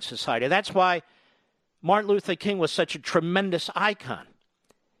colorblind society. That's why Martin Luther King was such a tremendous icon.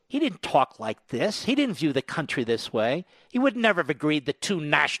 He didn't talk like this. He didn't view the country this way. He would never have agreed to two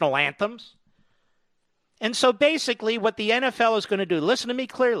national anthems. And so basically what the NFL is going to do, listen to me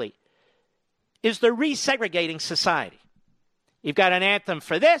clearly, is they're resegregating society. You've got an anthem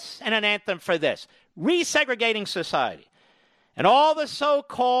for this and an anthem for this. Resegregating society. And all the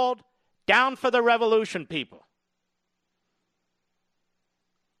so-called down for the revolution people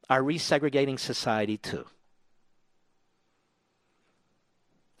are resegregating society too.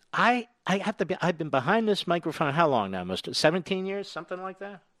 I've been behind this microphone how long now? 17 years, something like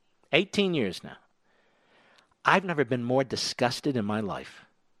that? 18 years now. I've never been more disgusted in my life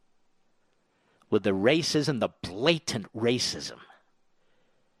with the racism, the blatant racism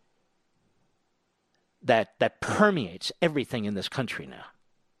that permeates everything in this country now.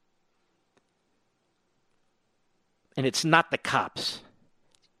 And it's not the cops.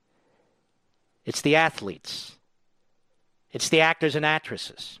 It's the athletes. It's the actors and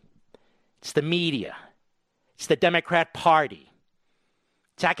actresses. It's the media. It's the Democrat Party.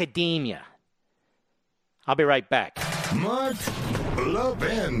 It's academia. I'll be right back. Mark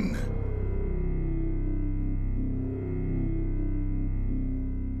Levin.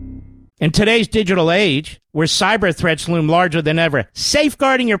 In today's digital age, where cyber threats loom larger than ever,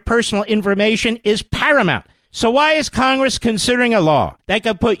 safeguarding your personal information is paramount. So why is Congress considering a law that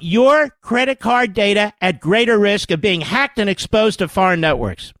could put your credit card data at greater risk of being hacked and exposed to foreign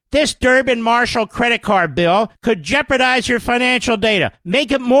networks? This Durbin-Marshall credit card bill could jeopardize your financial data,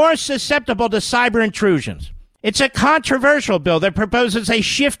 make it more susceptible to cyber intrusions. It's a controversial bill that proposes a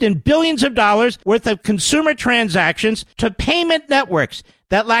shift in billions of dollars worth of consumer transactions to payment networks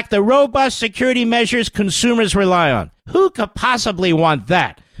that lack the robust security measures consumers rely on. Who could possibly want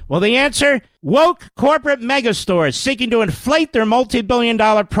that? Well, the answer? Woke corporate megastores seeking to inflate their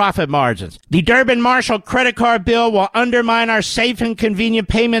multi-billion-dollar profit margins. The Durbin-Marshall credit card bill will undermine our safe and convenient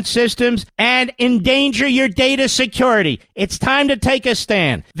payment systems and endanger your data security. It's time to take a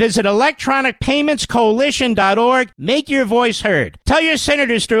stand. Visit electronicpaymentscoalition.org. Make your voice heard. Tell your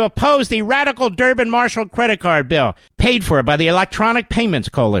senators to oppose the radical Durbin-Marshall credit card bill, paid for by the Electronic Payments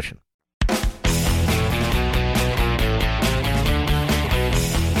Coalition.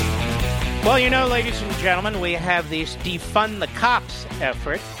 Well, you know, ladies and gentlemen, we have this defund the cops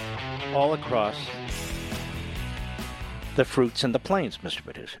effort all across the fruits and the plains, Mr.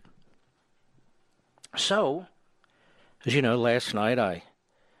 Producer. So, as you know, last night I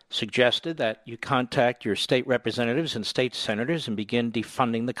suggested that you contact your state representatives and state senators and begin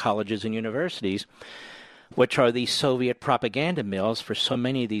defunding the colleges and universities, which are the Soviet propaganda mills for so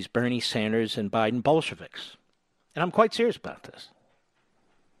many of these Bernie Sanders and Biden Bolsheviks. And I'm quite serious about this.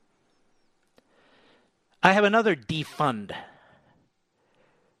 I have another defund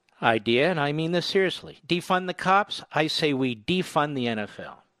idea, and I mean this seriously. Defund the cops? I say we defund the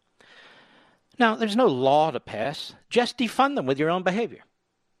NFL. Now, there's no law to pass. Just defund them with your own behavior.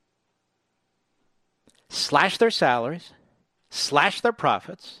 Slash their salaries, slash their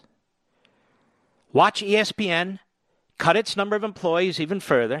profits, watch ESPN cut its number of employees even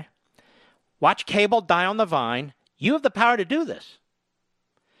further, watch cable die on the vine. You have the power to do this.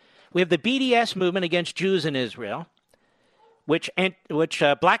 We have the BDS movement against Jews in Israel, which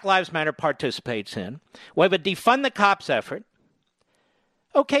Black Lives Matter participates in. We have a defund the cops effort.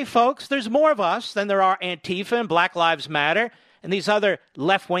 Okay, folks, there's more of us than there are Antifa and Black Lives Matter and these other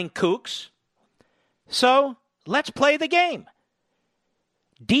left-wing kooks. So let's play the game.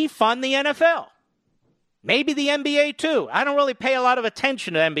 Defund the NFL. Maybe the NBA too. I don't really pay a lot of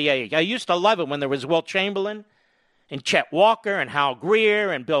attention to NBA. I used to love it when there was Wilt Chamberlain and Chet Walker and Hal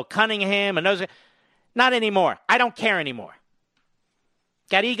Greer and Bill Cunningham and those. Not anymore. I don't care anymore.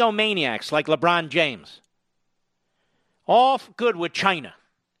 Got egomaniacs like LeBron James. All good with China.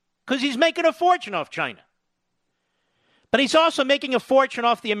 Because he's making a fortune off China. But he's also making a fortune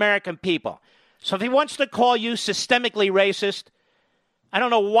off the American people. So if he wants to call you systemically racist, I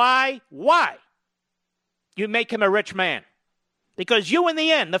don't know why you make him a rich man. Because you, in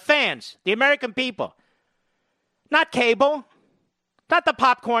the end, the fans, the American people, not cable, not the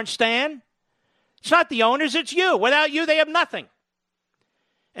popcorn stand, it's not the owners, it's you. Without you, they have nothing.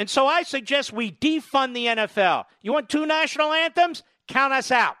 And so I suggest we defund the NFL. You want 2 national anthems? Count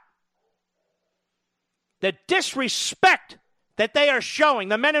us out. The disrespect that they are showing,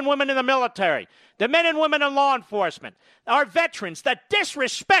 the men and women in the military, the men and women in law enforcement, our veterans, the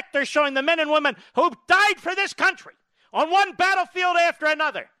disrespect they're showing the men and women who died for this country on one battlefield after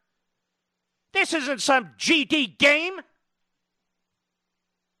another. This isn't some GD game.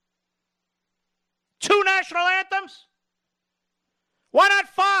 2 national anthems? Why not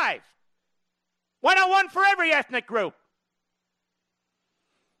 5? Why not 1 for every ethnic group?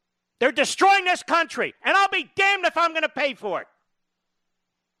 They're destroying this country, and I'll be damned if I'm going to pay for it.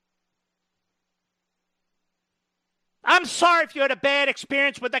 I'm sorry if you had a bad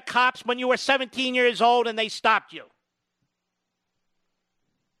experience with the cops when you were 17 years old and they stopped you.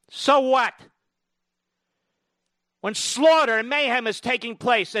 So what? When slaughter and mayhem is taking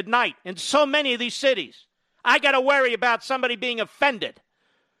place at night in so many of these cities, I got to worry about somebody being offended.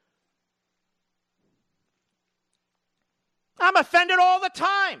 I'm offended all the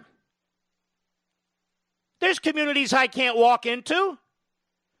time. There's communities I can't walk into.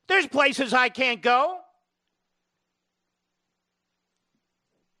 There's places I can't go.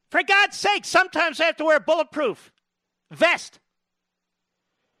 For God's sake, sometimes I have to wear a bulletproof vest.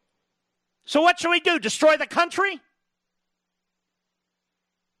 So what should we do? Destroy the country?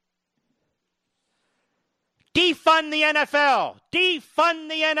 Defund the NFL. Defund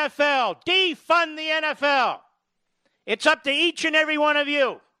the NFL. Defund the NFL. It's up to each and every one of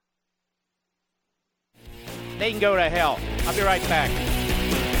you. They can go to hell. I'll be right back.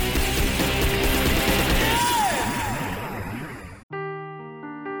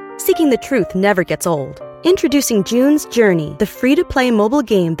 Seeking the truth never gets old. Introducing June's Journey, the free-to-play mobile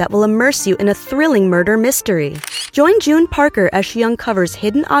game that will immerse you in a thrilling murder mystery. Join June Parker as she uncovers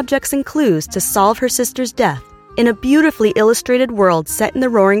hidden objects and clues to solve her sister's death in a beautifully illustrated world set in the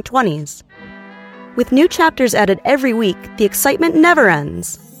Roaring '20s. With new chapters added every week, the excitement never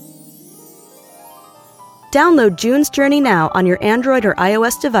ends. Download June's Journey now on your Android or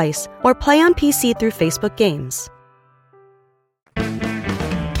iOS device, or play on PC through Facebook Games.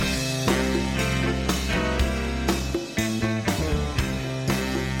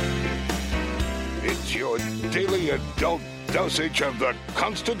 It's your daily adult dosage of the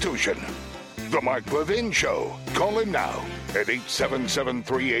Constitution. The Mark Levin Show. Call him now at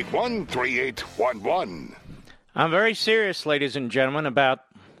 877-381-3811. I'm very serious, ladies and gentlemen, about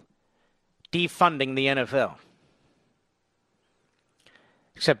defunding the NFL.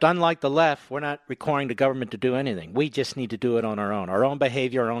 Except unlike the left, we're not requiring the government to do anything. We just need to do it on our own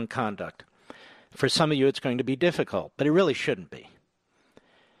behavior, our own conduct. For some of you, it's going to be difficult, but it really shouldn't be.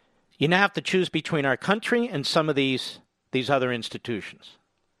 You now have to choose between our country and some of these other institutions.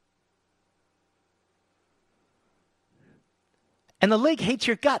 And the league hates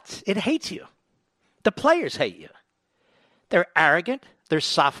your guts. It hates you. The players hate you. They're arrogant. They're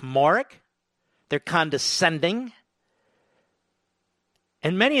sophomoric. They're condescending.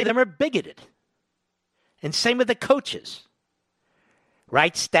 And many of them are bigoted. And same with the coaches.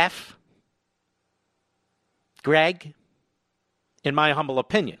 Right, Steph? Greg? In my humble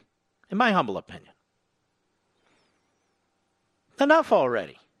opinion. Enough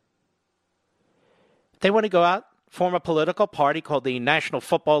already. They want to go out, form a political party called the National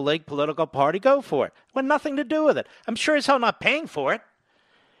Football League Political Party. Go for it. Well, nothing to do with it. I'm sure as hell not paying for it.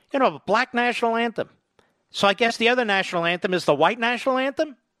 You know, a black national anthem. So I guess the other national anthem is the white national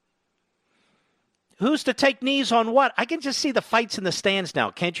anthem? Who's to take knees on what? I can just see the fights in the stands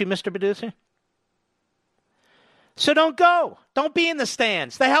now. Can't you, Mr. Producer? So don't go. Don't be in the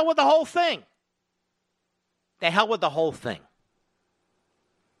stands. The hell with the whole thing. The hell with the whole thing.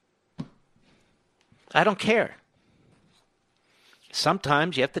 I don't care.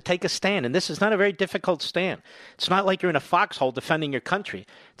 Sometimes you have to take a stand, and this is not a very difficult stand. It's not like you're in a foxhole defending your country.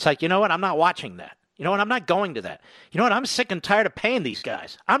 It's like, you know what, I'm not watching that. You know what, I'm not going to that. You know what, I'm sick and tired of paying these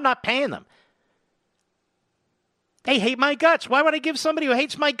guys. I'm not paying them. They hate my guts. Why would I give somebody who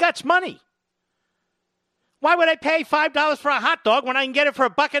hates my guts money? Why would I pay $5 for a hot dog when I can get it for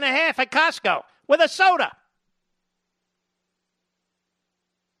 $1.50 at Costco with a soda?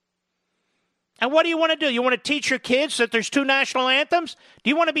 And what do you want to do? You want to teach your kids that there's two national anthems?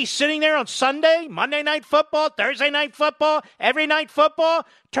 Do you want to be sitting there on Sunday, Monday night football, Thursday night football, every night football,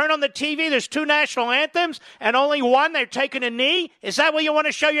 turn on the TV, there's two national anthems, and only one, they're taking a knee? Is that what you want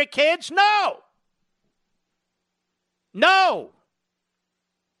to show your kids? No. No.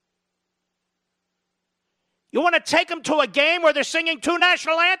 You want to take them to a game where they're singing two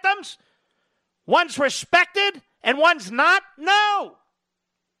national anthems? One's respected and one's not? No.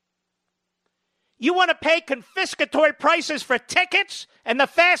 You want to pay confiscatory prices for tickets and the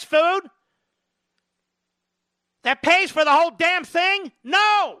fast food that pays for the whole damn thing?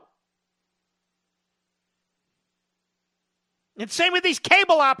 No. And same with these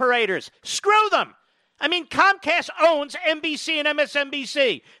cable operators. Screw them. I mean, Comcast owns NBC and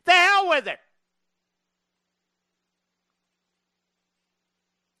MSNBC. The hell with it.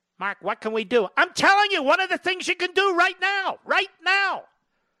 Mark, what can we do? I'm telling you, one of the things you can do right now.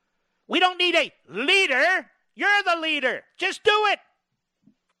 We don't need a leader. You're the leader. Just do it.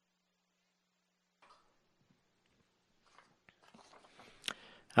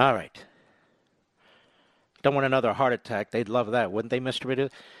 All right. Don't want another heart attack. They'd love that, wouldn't they, Mr.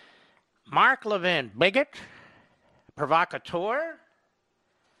 Producer? Mark Levin, bigot, provocateur,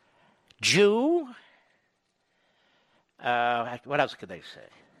 Jew. What else could they say?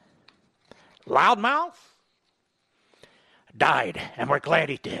 Loudmouth. Died, and we're glad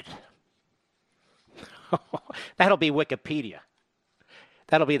he did. That'll be Wikipedia.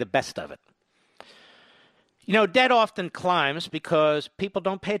 That'll be the best of it. You know, debt often climbs because people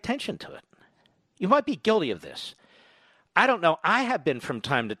don't pay attention to it. You might be guilty of this. I don't know. I have been from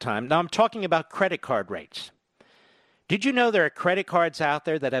time to time. Now, I'm talking about credit card rates. Did you know there are credit cards out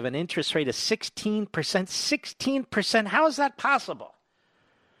there that have an interest rate of 16%? 16%? How is that possible?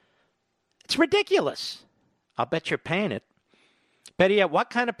 It's ridiculous. I'll bet you're paying it. Better yet, what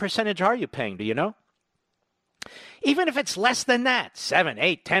kind of percentage are you paying? Do you know? Even if it's less than that, 7,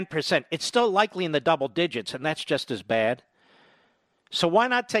 8, 10%, it's still likely in the double digits, and that's just as bad. So why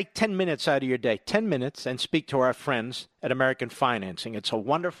not take 10 minutes out of your day, 10 minutes, and speak to our friends at American Financing? It's a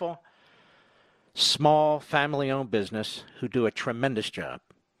wonderful, small, family-owned business who do a tremendous job.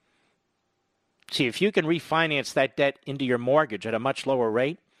 See, if you can refinance that debt into your mortgage at a much lower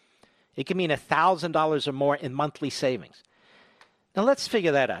rate, it can mean $1,000 or more in monthly savings. Now, let's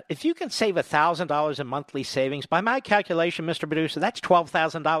figure that out. If you can save $1,000 in monthly savings, by my calculation, Mr. Producer, that's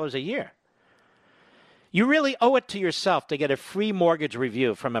 $12,000 a year. You really owe it to yourself to get a free mortgage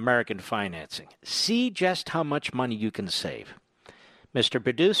review from American Financing. See just how much money you can save. Mr.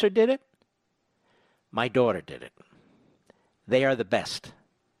 Producer did it. My daughter did it. They are the best.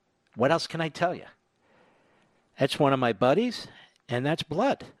 What else can I tell you? That's one of my buddies, and that's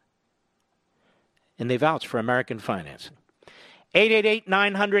blood. And they vouch for American Financing.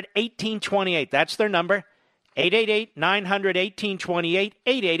 888-900-1828. That's their number. 888-900-1828.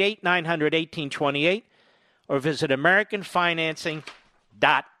 888-900-1828. Or visit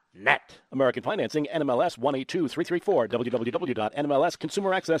AmericanFinancing.net. American Financing, NMLS 182334,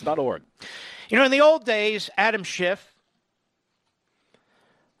 www.nmlsconsumeraccess.org. You know, in the old days, Adam Schiff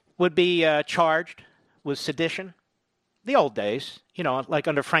would be charged with sedition. The old days, you know, like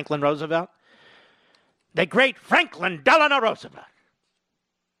under Franklin Roosevelt. The great Franklin Delano Roosevelt,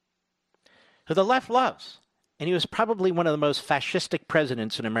 who the left loves. And he was probably one of the most fascistic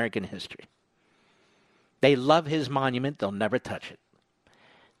presidents in American history. They love his monument. They'll never touch it.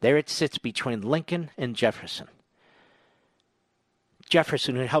 There it sits between Lincoln and Jefferson.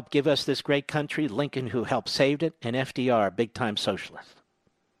 Jefferson, who helped give us this great country, Lincoln, who helped save it, and FDR, big-time socialist.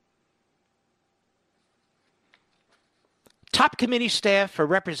 Top committee staff for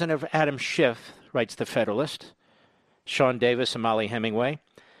Representative Adam Schiff, writes the Federalist, Sean Davis and Molly Hemingway,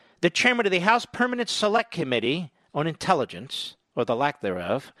 the chairman of the House Permanent Select Committee on Intelligence, or the lack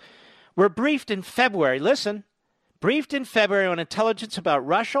thereof, were briefed in February on intelligence about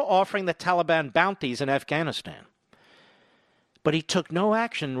Russia offering the Taliban bounties in Afghanistan. But he took no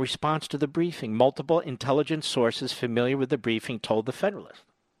action in response to the briefing. Multiple intelligence sources familiar with the briefing told the Federalist.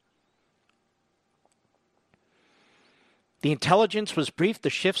 The intelligence was briefed the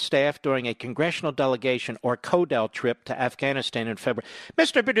Schiff staff during a congressional delegation or CODEL trip to Afghanistan in February.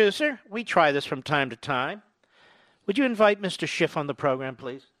 Mr. Producer, we try this from time to time. Would you invite Mr. Schiff on the program,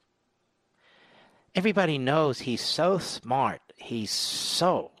 please? Everybody knows he's so smart. He's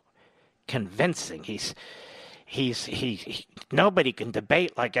so convincing. Nobody can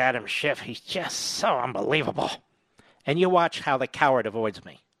debate like Adam Schiff. He's just so unbelievable. And you watch how the coward avoids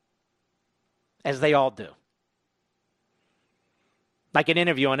me, as they all do. Like an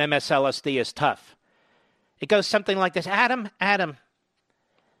interview on MSLSD is tough. It goes something like this. Adam,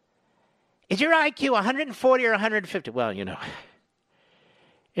 is your IQ 140 or 150? Well, you know,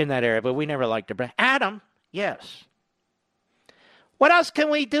 in that area, but we never liked to brag. Adam, yes. What else can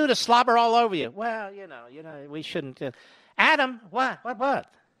we do to slobber all over you? Well, you know, we shouldn't. Adam, what?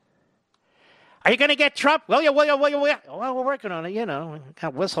 Are you going to get Trump? Will you? Well, we're working on it, you know. We've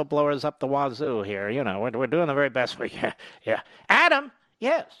got whistleblowers up the wazoo here, you know. We're doing the very best we can. Yeah. Adam,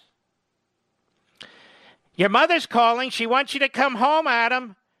 yes. Your mother's calling. She wants you to come home,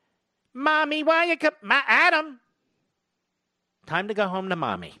 Adam. Mommy, why you come? Adam. Time to go home to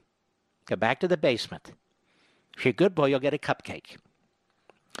Mommy. Go back to the basement. If you're a good boy, you'll get a cupcake.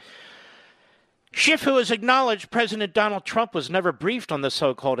 Schiff, who has acknowledged President Donald Trump was never briefed on the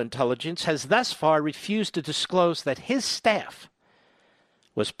so-called intelligence, has thus far refused to disclose that his staff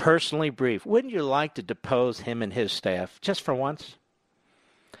was personally briefed. Wouldn't you like to depose him and his staff, just for once?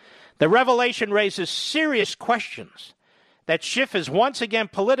 The revelation raises serious questions that Schiff is once again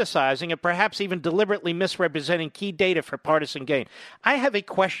politicizing and perhaps even deliberately misrepresenting key data for partisan gain. I have a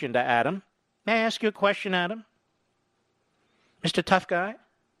question to Adam. May I ask you a question, Adam? Mr. Tough Guy?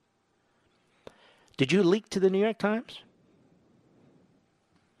 Did you leak to the New York Times?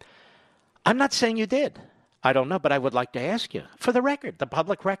 I'm not saying you did. I don't know, but I would like to ask you, for the record, the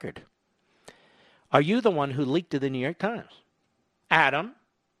public record. Are you the one who leaked to the New York Times? Adam?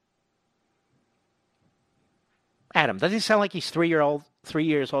 Adam, does he sound like he's 3 years old,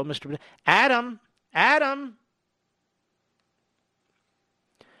 Mr. Adam? I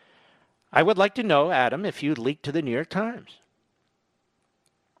would like to know, Adam, if you leaked to the New York Times.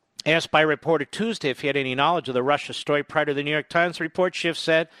 Asked by a reporter Tuesday if he had any knowledge of the Russia story prior to the New York Times report, Schiff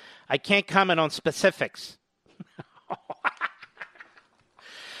said, I can't comment on specifics.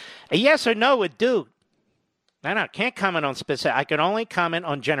 A yes or no would do. No, can't comment on specifics. I can only comment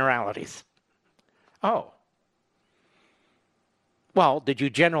on generalities. Oh. Well, did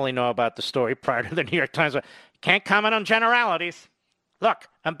you generally know about the story prior to the New York Times? Can't comment on generalities. Look,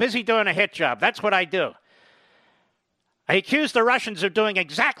 I'm busy doing a hit job. That's what I do. I accuse the Russians of doing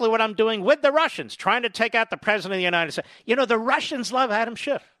exactly what I'm doing with the Russians, trying to take out the president of the United States. You know, the Russians love Adam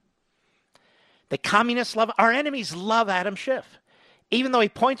Schiff. The communists love, our enemies love Adam Schiff. Even though he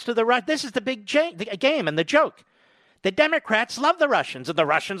points to the Russians, this is the big game and the joke. The Democrats love the Russians, and the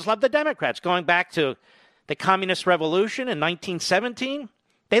Russians love the Democrats. Going back to the Communist Revolution in 1917,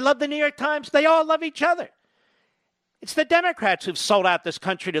 they love the New York Times. They all love each other. It's the Democrats who've sold out this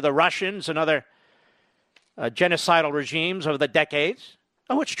country to the Russians and other genocidal regimes over the decades.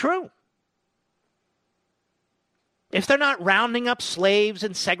 Oh, it's true. If they're not rounding up slaves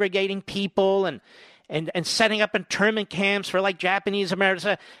and segregating people and setting up internment camps for like Japanese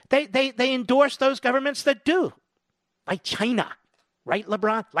Americans, they endorse those governments that do. Like China. Right,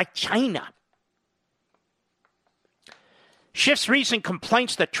 LeBron? Like China. Schiff's recent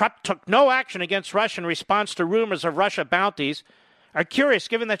complaints that Trump took no action against Russia in response to rumors of Russia bounties are curious,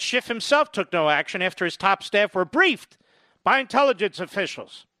 given that Schiff himself took no action after his top staff were briefed by intelligence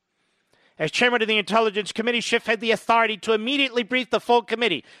officials. As chairman of the Intelligence Committee, Schiff had the authority to immediately brief the full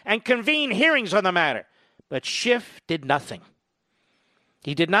committee and convene hearings on the matter. But Schiff did nothing.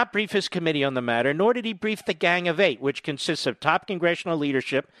 He did not brief his committee on the matter, nor did he brief the Gang of Eight, which consists of top congressional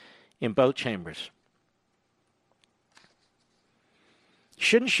leadership in both chambers.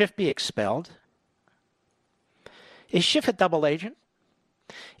 Shouldn't Schiff be expelled? Is Schiff a double agent?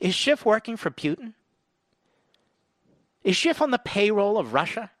 Is Schiff working for Putin? Is Schiff on the payroll of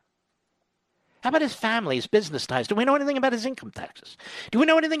Russia? How about his family, his business ties? Do we know anything about his income taxes? Do we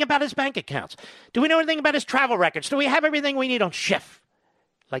know anything about his bank accounts? Do we know anything about his travel records? Do we have everything we need on Schiff,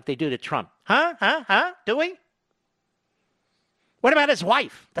 like they do to Trump? Huh? Do we? What about his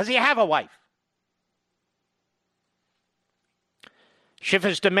wife? Does he have a wife? Schiff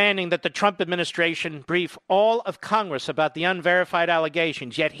is demanding that the Trump administration brief all of Congress about the unverified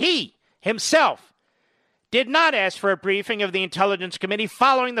allegations, yet he himself did not ask for a briefing of the Intelligence Committee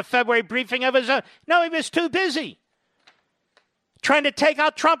following the February briefing of his own. No, he was too busy trying to take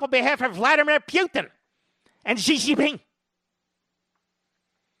out Trump on behalf of Vladimir Putin and Xi Jinping.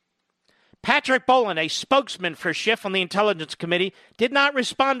 Patrick Boland, a spokesman for Schiff on the Intelligence Committee, did not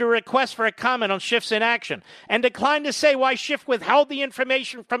respond to a request for a comment on Schiff's inaction and declined to say why Schiff withheld the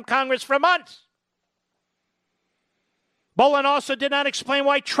information from Congress for months. Boland also did not explain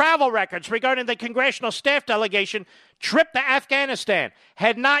why travel records regarding the congressional staff delegation trip to Afghanistan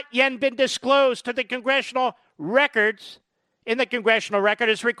had not yet been disclosed to the congressional records in the congressional record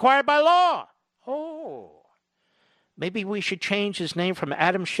as required by law. Oh. Maybe we should change his name from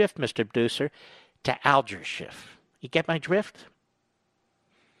Adam Schiff, Mr. Producer, to Alger Schiff. You get my drift?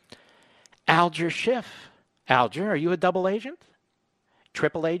 Alger Schiff. Alger, are you a double agent?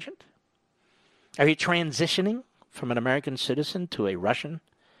 Triple agent? Are you transitioning from an American citizen to a Russian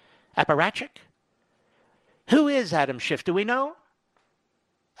apparatchik? Who is Adam Schiff? Do we know?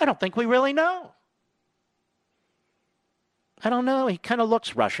 I don't think we really know. I don't know. He kind of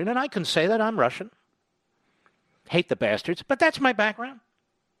looks Russian, and I can say that I'm Russian. Hate the bastards, but that's my background.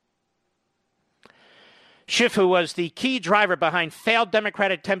 Schiff, who was the key driver behind failed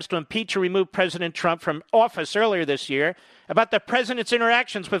Democratic attempts to impeach or remove President Trump from office earlier this year about the president's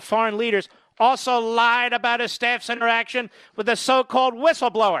interactions with foreign leaders, also lied about his staff's interaction with the so-called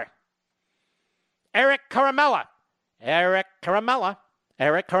whistleblower, Eric Caramella,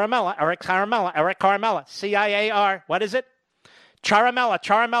 C-I-A-R, what is it?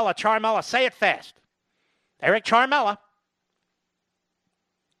 Charamella, say it fast. Eric Ciaramella.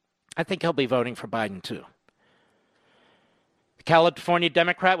 I think he'll be voting for Biden, too. The California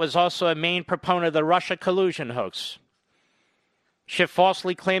Democrat was also a main proponent of the Russia collusion hoax. Schiff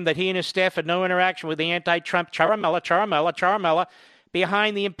falsely claimed that he and his staff had no interaction with the anti-Trump Ciaramella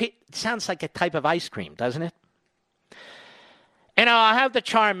behind the impeachment. It sounds like a type of ice cream, doesn't it? And I'll have the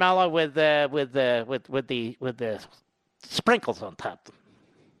Ciaramella with the sprinkles on top.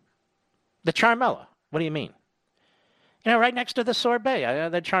 The Ciaramella. What do you mean? You know, right next to the sorbet,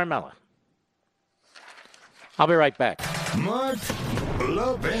 the Ciaramella. I'll be right back. Mark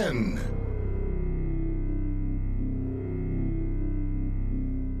Levin.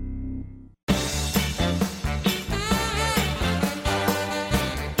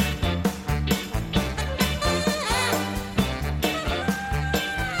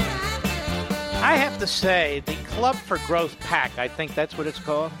 I have to say, the Club for Growth PAC, I think that's what it's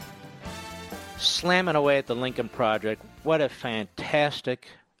called, slamming away at the Lincoln Project. What a fantastic,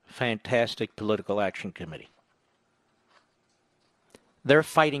 fantastic political action committee. They're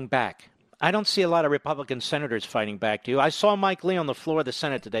fighting back. I don't see a lot of Republican senators fighting back, do you? I saw Mike Lee on the floor of the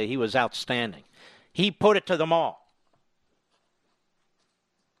Senate today. He was outstanding. He put it to them all.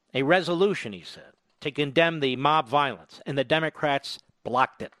 A resolution, he said, to condemn the mob violence, and the Democrats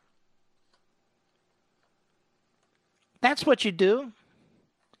blocked it. That's what you do.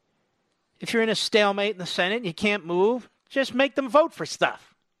 If you're in a stalemate in the Senate and you can't move, just make them vote for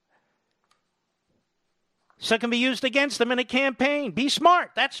stuff. So it can be used against them in a campaign. Be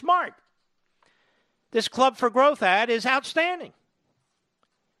smart. That's smart. This Club for Growth ad is outstanding.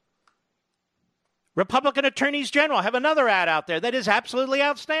 Republican attorneys general have another ad out there that is absolutely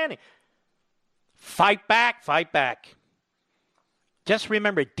outstanding. Fight back, fight back. Just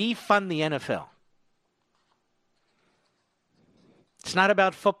remember, defund the NFL. It's not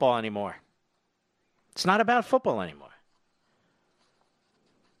about football anymore. It's not about football anymore.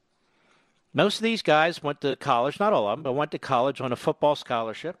 Most of these guys went to college, not all of them, but went to college on a football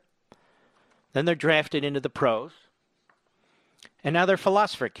scholarship. Then they're drafted into the pros. And now they're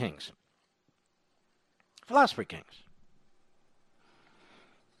philosopher kings. Philosopher kings.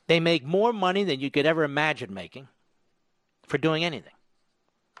 They make more money than you could ever imagine making for doing anything.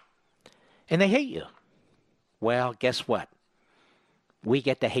 And they hate you. Well, guess what? We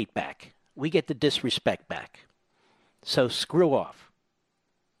get the hate back. We get the disrespect back. So screw off.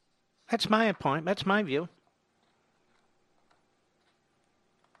 That's my point. That's my view.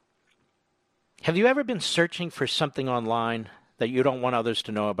 Have you ever been searching for something online that you don't want others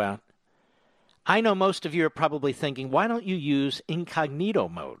to know about? I know most of you are probably thinking, why don't you use incognito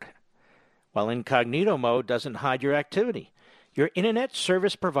mode? Well, incognito mode doesn't hide your activity. Your internet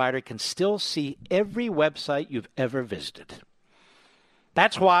service provider can still see every website you've ever visited.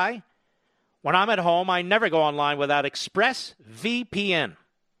 That's why when I'm at home, I never go online without ExpressVPN.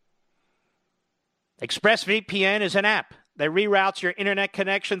 ExpressVPN is an app that reroutes your internet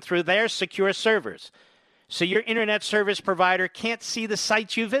connection through their secure servers, so your internet service provider can't see the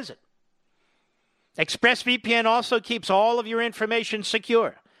sites you visit. ExpressVPN also keeps all of your information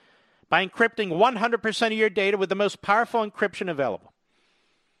secure by encrypting 100% of your data with the most powerful encryption available.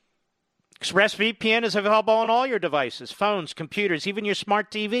 ExpressVPN is available on all your devices, phones, computers, even your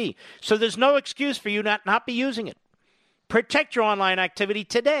smart TV, so there's no excuse for you not be using it. Protect your online activity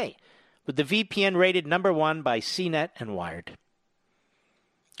today with the VPN rated #1 by CNET and Wired.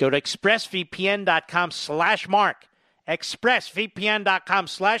 Go to expressvpn.com/mark,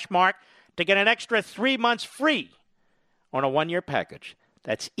 expressvpn.com/mark, to get an extra 3 months free on a 1-year package.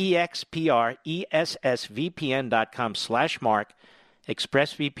 That's expressvpn.com/mark,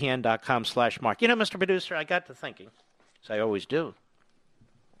 expressvpn.com/mark. You know, Mr. Producer, I got to thinking, as I always do.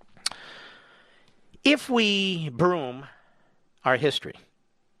 If we broom our history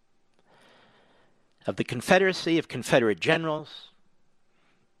of the Confederacy, of Confederate generals,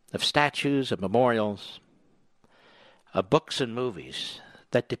 of statues, of memorials, of books and movies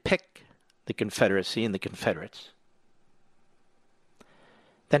that depict the Confederacy and the Confederates,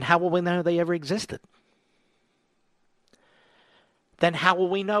 then how will we know they ever existed? Then how will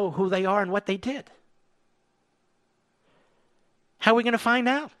we know who they are and what they did? How are we going to find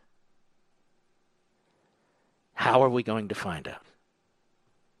out? How are we going to find out?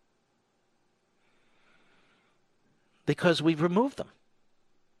 Because we've removed them.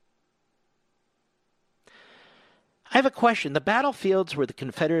 I have a question. The battlefields where the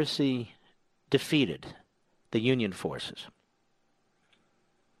Confederacy defeated the Union forces,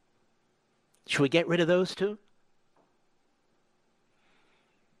 should we get rid of those too?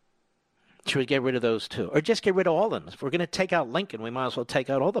 Should we get rid of those too? Or just get rid of all of them? If we're going to take out Lincoln, we might as well take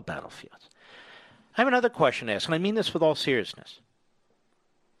out all the battlefields. I have another question to ask, and I mean this with all seriousness.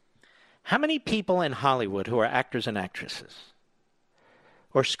 How many people in Hollywood who are actors and actresses,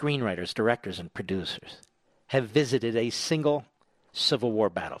 or screenwriters, directors, and producers, have visited a single Civil War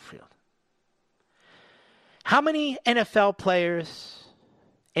battlefield? How many NFL players,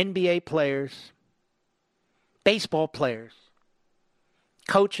 NBA players, baseball players,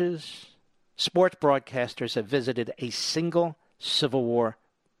 coaches, sports broadcasters have visited a single Civil War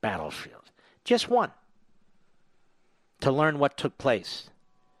battlefield? Just one. To learn what took place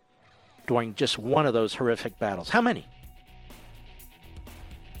during just one of those horrific battles. How many?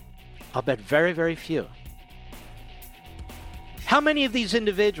 I'll bet very, very few. How many of these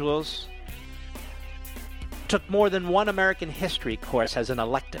individuals took more than one American history course as an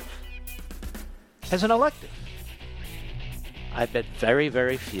elective? As an elective? I bet very,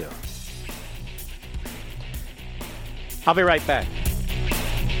 very few. I'll be right back.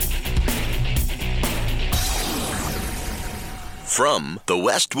 From the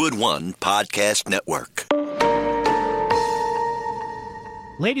Westwood One Podcast Network.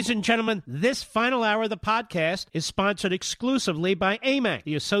 Ladies and gentlemen, this final hour of the podcast is sponsored exclusively by AMAC,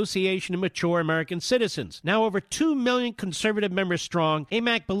 the Association of Mature American Citizens. Now over 2 million conservative members strong,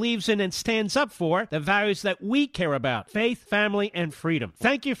 AMAC believes in and stands up for the values that we care about: faith, family, and freedom.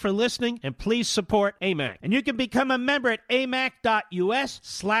 Thank you for listening, and please support AMAC. And you can become a member at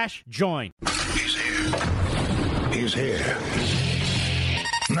amac.us/join. He's here. He's here.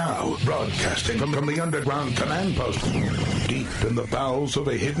 Now, broadcasting from the underground command post, deep in the bowels of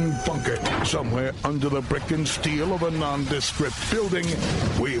a hidden bunker, somewhere under the brick and steel of a nondescript building,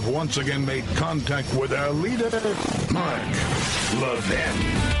 we've once again made contact with our leader, Mark Levin.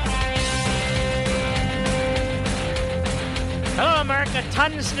 Hello, America.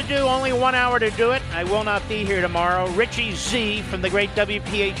 Tons to do, only 1 hour to do it. I will not be here tomorrow. Richie Z from the great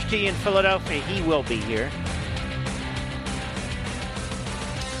WPHT in Philadelphia, he will be here.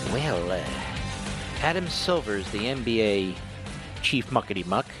 Well, Adam Silver's the NBA chief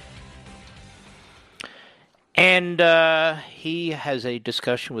muckety-muck. And he has a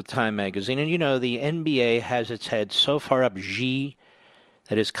discussion with Time Magazine. And, you know, the NBA has its head so far up Xi,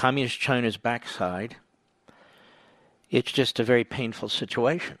 that is Communist China's backside. It's just a very painful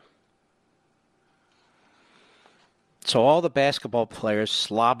situation. So all the basketball players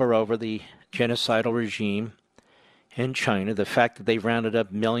slobber over the genocidal regime in China. The fact that they've rounded up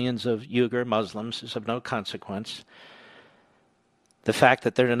millions of Uyghur Muslims is of no consequence. The fact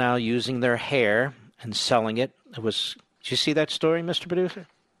that they're now using their hair and selling it. Did you see that story, Mr. Producer?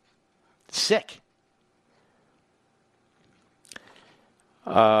 Sick.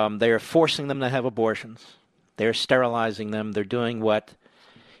 They are forcing them to have abortions. They're sterilizing them. They're doing what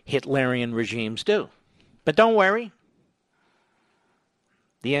Hitlerian regimes do. But don't worry.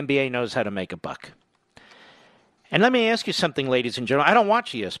 The NBA knows how to make a buck. And let me ask you something, ladies and gentlemen. I don't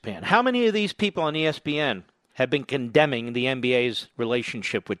watch ESPN. How many of these people on ESPN have been condemning the NBA's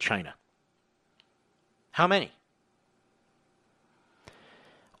relationship with China? How many?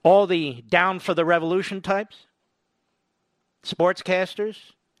 All the down for the revolution types? Sportscasters?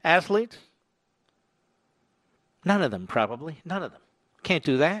 Athletes? None of them, probably. None of them. Can't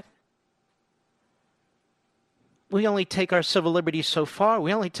do that. We only take our civil liberties so far.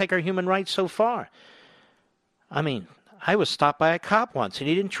 We only take our human rights so far. I mean, I was stopped by a cop once, and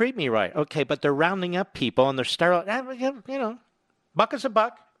he didn't treat me right. Okay, but they're rounding up people, and they're sterile. You know, buck is a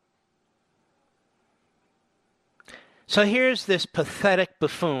buck. So here's this pathetic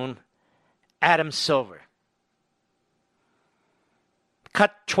buffoon, Adam Silver.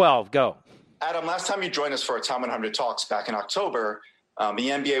 Cut 12, go. Adam, last time you joined us for our Tom 100 Talks back in October, the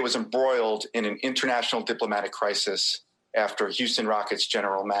NBA was embroiled in an international diplomatic crisis after Houston Rockets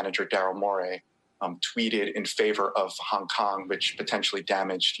general manager Daryl Morey tweeted in favor of Hong Kong, which potentially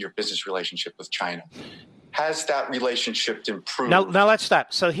damaged your business relationship with China. Has that relationship improved? Now let's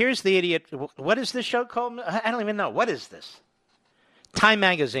stop. So here's the idiot. What is this show called? I don't even know. What is this? Time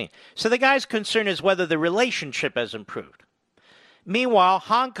Magazine. So the guy's concern is whether the relationship has improved. Meanwhile,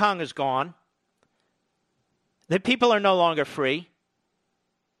 Hong Kong is gone. The people are no longer free.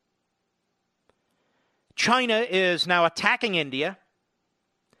 China is now attacking India.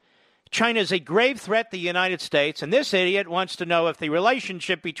 China is a grave threat to the United States. And this idiot wants to know if the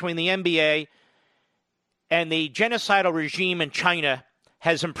relationship between the NBA and the genocidal regime in China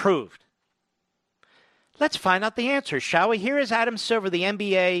has improved. Let's find out the answer, shall we? Here is Adam Silver, the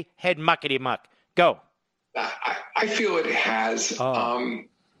NBA head muckety-muck. Go. I feel it has. You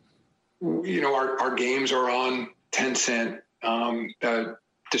know, our games are on Tencent, the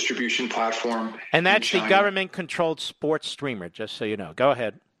distribution platform. And that's the government-controlled sports streamer, just so you know. Go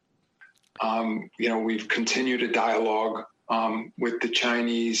ahead. You know, we've continued a dialogue with the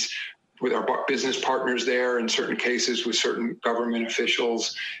Chinese, with our business partners there, in certain cases with certain government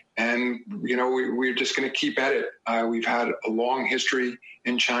officials. And, you know, we're just going to keep at it. We've had a long history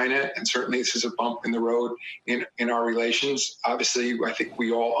in China, and certainly this is a bump in the road in our relations. Obviously, I think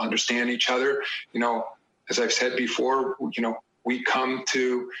we all understand each other. You know, as I've said before, you know, we come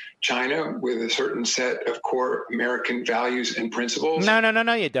to China with a certain set of core American values and principles. No,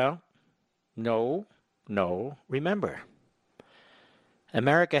 you don't. No. Remember,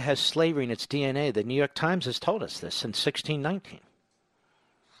 America has slavery in its DNA. The New York Times has told us this since 1619.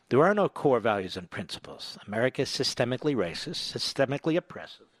 There are no core values and principles. America is systemically racist, systemically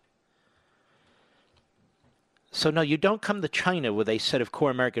oppressive. So no, you don't come to China with a set of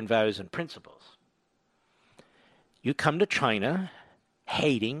core American values and principles. You come to China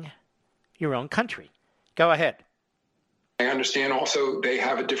hating your own country. Go ahead. I understand also they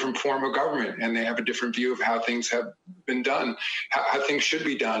have a different form of government, and they have a different view of how things have been done, how things should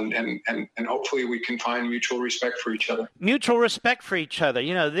be done, and hopefully we can find mutual respect for each other. Mutual respect for each other.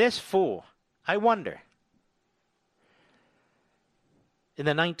 You know, this fool, I wonder, in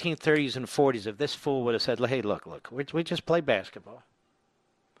the 1930s and 40s, if this fool would have said, hey, look, we just play basketball.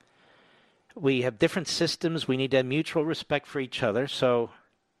 We have different systems. We need to have mutual respect for each other. So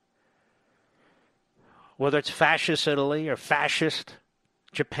whether it's fascist Italy or fascist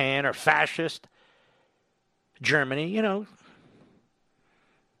Japan or fascist Germany, you know,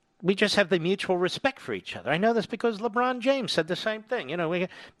 we just have the mutual respect for each other. I know this because LeBron James said the same thing. You know, we have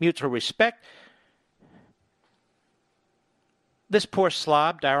mutual respect. This poor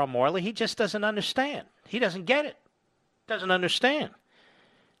slob, Daryl Morey, he just doesn't understand. He doesn't get it. Doesn't understand.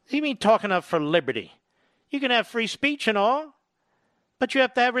 You mean talking up for liberty? You can have free speech and all, but you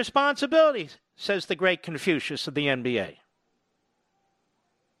have to have responsibilities, says the great Confucius of the NBA.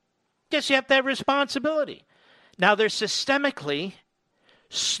 Yes, you have to have responsibility. Now, they're systemically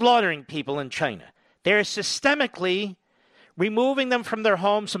slaughtering people in China. They're systemically removing them from their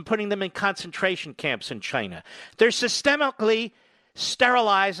homes and putting them in concentration camps in China. They're systemically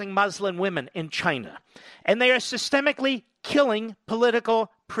sterilizing Muslim women in China. And they are systemically killing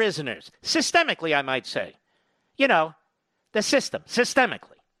political prisoners. Systemically, I might say. You know, the system,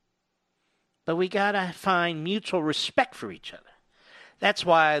 systemically. But we got to find mutual respect for each other. That's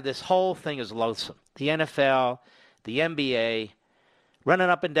why this whole thing is loathsome. The NFL, the NBA, running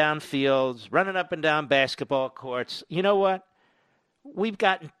up and down fields, running up and down basketball courts. You know what? We've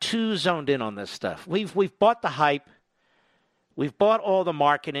gotten too zoned in on this stuff. We've bought the hype. We've bought all the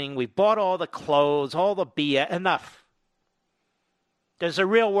marketing. We've bought all the clothes, all the BS. Enough. There's a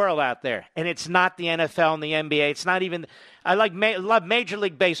real world out there, and it's not the NFL and the NBA. It's not even. I love Major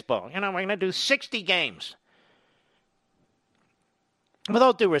League Baseball. You know, we're going to do 60 games. With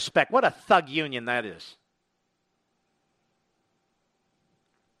all due respect, what a thug union that is.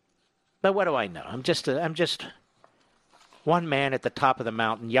 But what do I know? I'm just one man at the top of the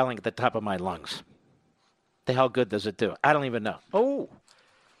mountain yelling at the top of my lungs. the hell good does it do? I don't even know. Oh,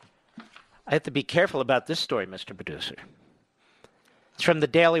 I have to be careful about this story, Mr. Producer. It's from the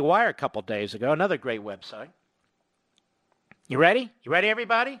Daily Wire a couple days ago, another great website. You ready? You ready,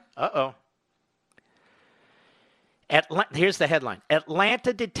 everybody? Uh-oh. Here's the headline.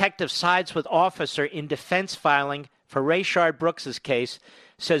 Atlanta detective sides with officer in defense filing for Rayshard Brooks' case,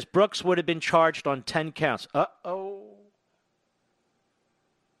 says Brooks would have been charged on 10 counts. Uh-oh.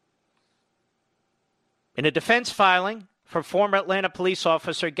 In a defense filing for former Atlanta police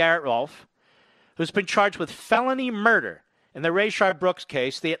officer Garrett Rolfe, who's been charged with felony murder in the Rayshard Brooks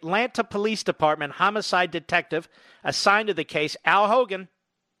case, the Atlanta Police Department homicide detective assigned to the case, Al Hogan,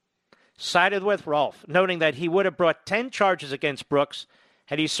 sided with Rolfe, noting that he would have brought 10 charges against Brooks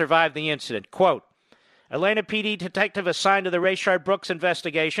had he survived the incident. Quote, Atlanta PD detective assigned to the Rayshard Brooks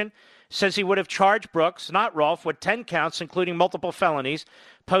investigation says he would have charged Brooks, not Rolfe, with 10 counts, including multiple felonies,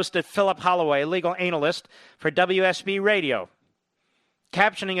 posted Philip Holloway, a legal analyst for WSB Radio.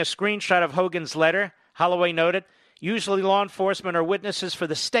 Captioning a screenshot of Hogan's letter, Holloway noted, usually law enforcement are witnesses for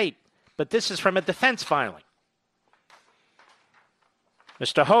the state, but this is from a defense filing.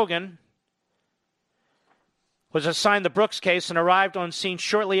 Mr. Hogan was assigned the Brooks case and arrived on scene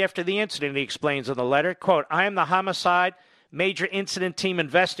shortly after the incident, he explains in the letter. Quote, I am the homicide major incident team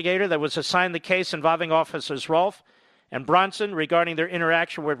investigator that was assigned the case involving officers Rolfe and Bronson regarding their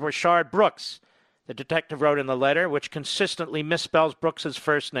interaction with Rayshard Brooks, the detective wrote in the letter, which consistently misspells Brooks'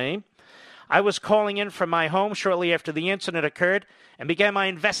 first name. I was calling in from my home shortly after the incident occurred and began my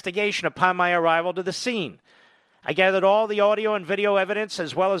investigation upon my arrival to the scene. I gathered all the audio and video evidence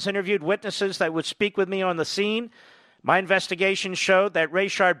as well as interviewed witnesses that would speak with me on the scene. My investigation showed that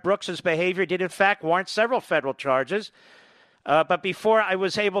Rayshard Brooks' behavior did in fact warrant several federal charges. But before I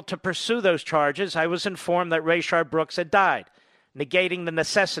was able to pursue those charges, I was informed that Rayshard Brooks had died, negating the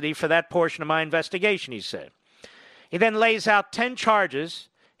necessity for that portion of my investigation, he said. He then lays out 10 charges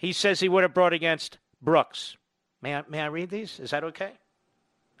he says he would have brought against Brooks. May I read these? Is that okay?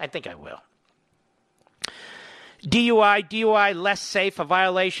 I think I will. DUI less safe, a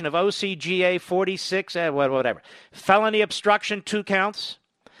violation of OCGA 46, whatever. Felony obstruction, 2 counts.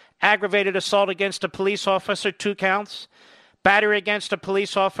 Aggravated assault against a police officer, 2 counts. Battery against a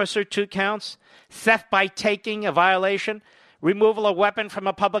police officer, 2 counts. Theft by taking, a violation. Removal of weapon from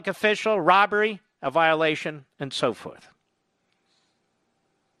a public official, robbery, a violation, and so forth.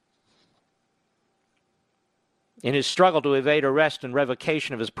 In his struggle to evade arrest and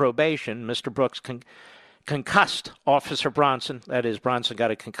revocation of his probation, Mr. Brooks concussed Officer Bronson, that is, Bronson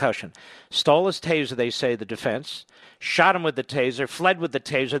got a concussion, stole his taser, they say, the defense, shot him with the taser, fled with the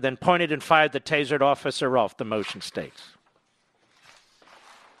taser, then pointed and fired the taser at Officer Rolfe, the motion states.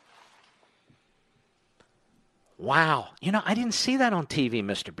 Wow. You know, I didn't see that on TV,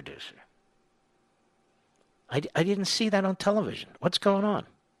 Mr. Producer. I didn't see that on television. What's going on?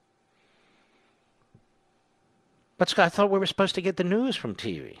 I thought we were supposed to get the news from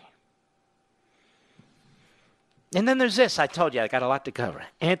TV. And then there's this. I told you I got a lot to cover.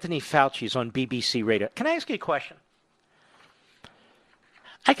 Anthony Fauci's on BBC Radio. Can I ask you a question?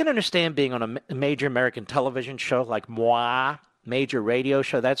 I can understand being on a major American television show like Moi, major radio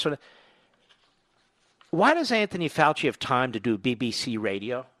show, that sort of. Why does Anthony Fauci have time to do BBC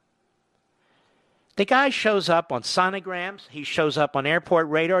Radio? The guy shows up on sonograms. He shows up on airport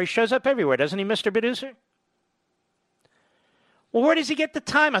radar. He shows up everywhere, doesn't he, Mr. Producer? Well, where does he get the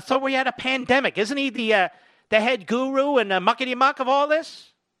time? I thought we had a pandemic. Isn't he the head guru and muckety-muck of all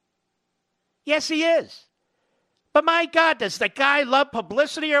this? Yes, he is. But my God, does the guy love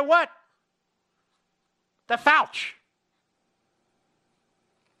publicity or what? The Fauci.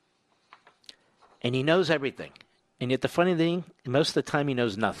 And he knows everything. And yet the funny thing, most of the time he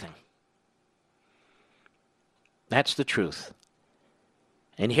knows nothing. That's the truth.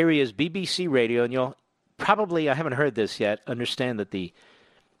 And here he is, BBC Radio, and you'll probably, I haven't heard this yet, understand that the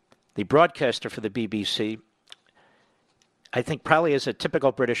broadcaster for the BBC, I think probably has a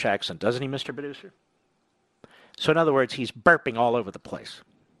typical British accent, doesn't he, Mr. Producer? So in other words, he's burping all over the place.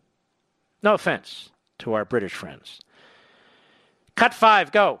 No offense to our British friends. Cut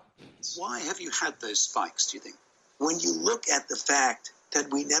 5, go. Why have you had those spikes, do you think? When you look at the fact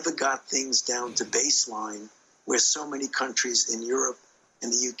that we never got things down to baseline, where so many countries in Europe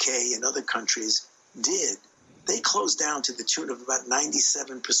and the UK and other countries did, they closed down to the tune of about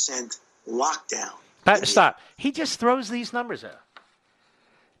 97% lockdown. Stop. He just throws these numbers out.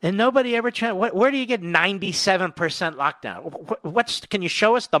 And nobody ever where do you get 97% lockdown? Can you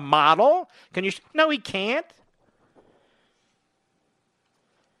show us the model? No, he can't.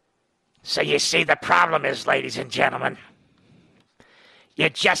 So you see, the problem is, ladies and gentlemen, you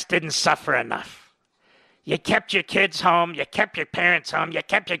just didn't suffer enough. You kept your kids home. You kept your parents home. You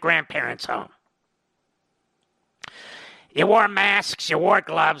kept your grandparents home. You wore masks. You wore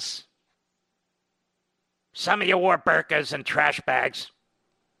gloves. Some of you wore burqas and trash bags.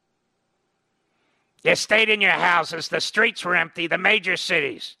 You stayed in your houses. The streets were empty. The major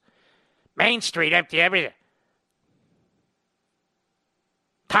cities. Main Street empty, everything.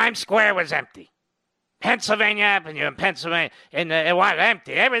 Times Square was empty. Pennsylvania Avenue in Pennsylvania, it was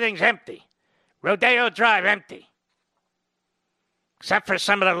empty. Everything's empty. Rodeo Drive, empty. Except for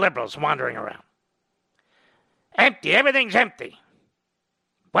some of the liberals wandering around. Empty. Everything's empty.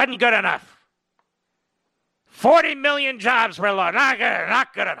 Wasn't good enough. 40 million jobs were lost.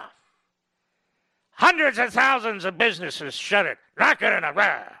 Not good enough. Hundreds of thousands of businesses shuttered. Not good enough.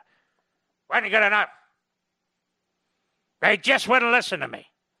 Wasn't good enough. They just wouldn't listen to me.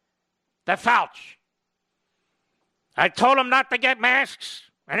 The Fauci. I told them not to get masks,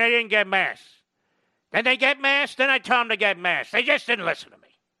 and they didn't get masks. Then they get masks, then I told them to get masks. They just didn't listen to me.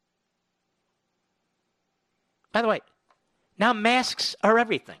 By the way, now masks are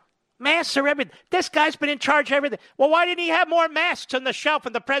everything. Masks are everything. This guy's been in charge of everything. Well, why didn't he have more masks on the shelf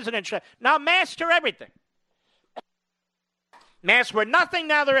in the president's shelf? Now masks are everything. Masks were nothing,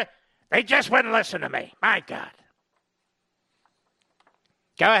 now they just wouldn't listen to me. My God.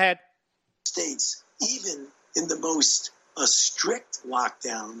 Go ahead. States, even in the most strict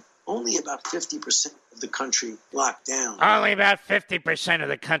lockdown, only about 50% of the country locked down. Only about 50% of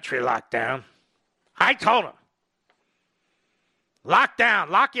the country locked down. I told them. Lock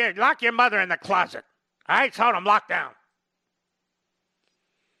down. Lock your mother in the closet. I told them lock down.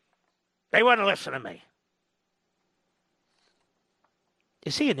 They wouldn't listen to me.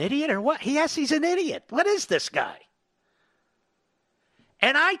 Is he an idiot or what? Yes, he's an idiot. What is this guy?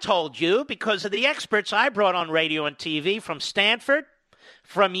 And I told you, because of the experts I brought on radio and TV from Stanford,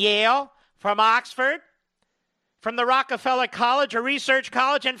 from Yale, from Oxford, from the Rockefeller College or Research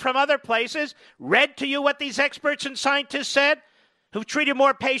College, and from other places, read to you what these experts and scientists said, who've treated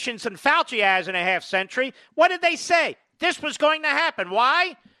more patients than Fauci has in a half century. What did they say? This was going to happen.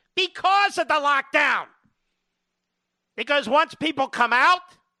 Why? Because of the lockdown. Because once people come out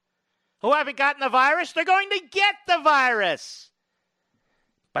who haven't gotten the virus, they're going to get the virus.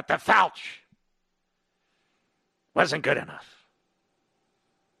 But the Fauci wasn't good enough.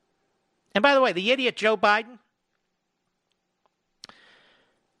 And by the way, the idiot Joe Biden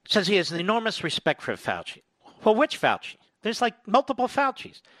says he has an enormous respect for Fauci. Well, which Fauci? There's like multiple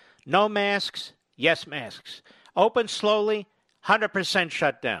Faucis. No masks, yes masks. Open slowly, 100%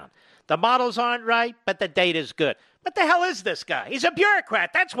 shut down. The models aren't right, but the data's good. What the hell is this guy? He's a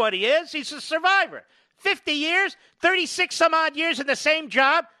bureaucrat. That's what he is. He's a survivor. 50 years, 36 some odd years in the same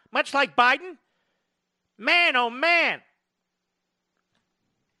job, much like Biden. Man, oh man.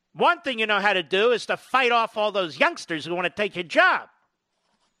 One thing you know how to do is to fight off all those youngsters who want to take your job.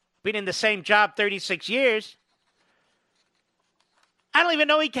 Been in the same job 36 years. I don't even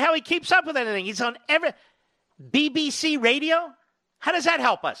know how he keeps up with anything. He's on every BBC radio. How does that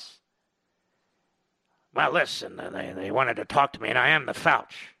help us? Well, listen, they wanted to talk to me, and I am the Fauci.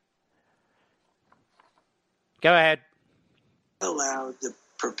 Go ahead. Allowed the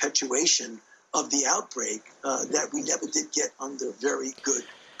perpetuation of the outbreak that we never did get under very good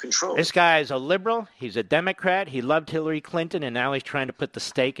control. This guy is a liberal. He's a Democrat. He loved Hillary Clinton, and now he's trying to put the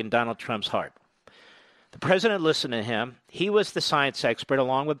stake in Donald Trump's heart. The president listened to him. He was the science expert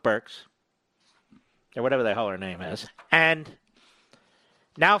along with Birx, or whatever the hell her name is. And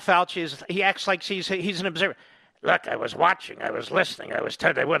now Fauci he acts like he's an observer. Look, I was watching. I was listening. I was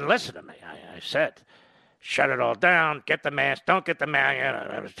told they wouldn't listen to me. I said, shut it all down. Get the mask. Don't get the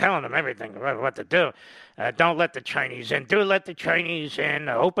mask. I was telling them everything, what to do. Don't let the Chinese in. Do let the Chinese in.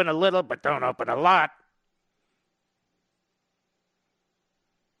 Open a little, but don't open a lot.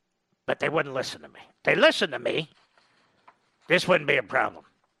 But they wouldn't listen to me. They listened to me. This wouldn't be a problem.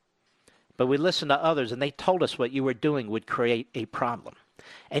 But we listened to others, and they told us what you were doing would create a problem.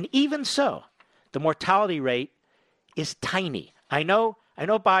 And even so, the mortality rate is tiny. I know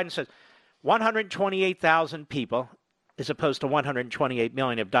Biden says 128,000 people, as opposed to 128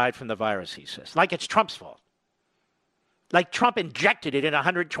 million, have died from the virus, he says. Like it's Trump's fault. Like Trump injected it in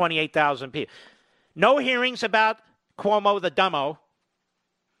 128,000 people. No hearings about Cuomo the dumbo.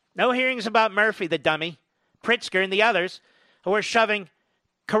 No hearings about Murphy the dummy, Pritzker and the others who are shoving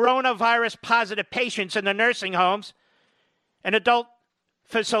coronavirus-positive patients in the nursing homes and adult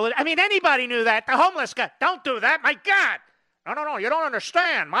facilities. I mean, anybody knew that. The homeless guy. Don't do that. My God. No. You don't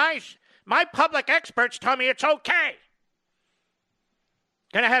understand. My public experts tell me it's okay.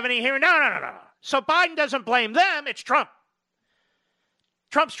 Gonna have any hearing? No. So Biden doesn't blame them. It's Trump.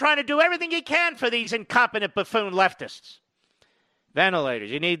 Trump's trying to do everything he can for these incompetent buffoon leftists. Ventilators,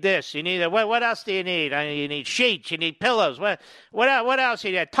 you need this, you need that. What else do you need? You need sheets, you need pillows. What else?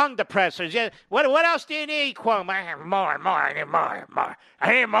 You need tongue depressors. Yeah. What else do you need, Cuomo? I need more.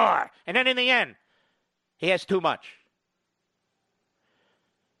 I need more. And then in the end, he has too much.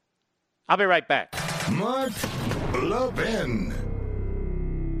 I'll be right back. Mark Levin.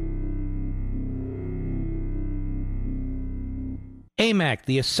 AMAC,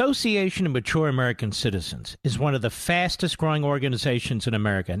 the Association of Mature American Citizens, is one of the fastest growing organizations in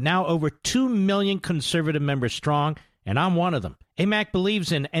America. Now over 2 million conservative members strong, and I'm one of them. AMAC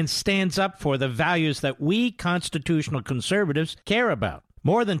believes in and stands up for the values that we constitutional conservatives care about.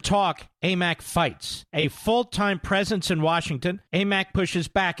 More than talk, AMAC fights. A full-time presence in Washington, AMAC pushes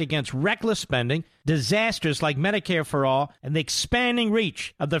back against reckless spending, disasters like Medicare for All, and the expanding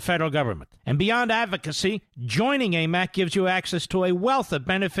reach of the federal government. And beyond advocacy, joining AMAC gives you access to a wealth of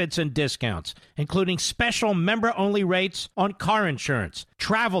benefits and discounts, including special member-only rates on car insurance,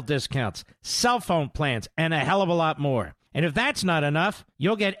 travel discounts, cell phone plans, and a hell of a lot more. And if that's not enough,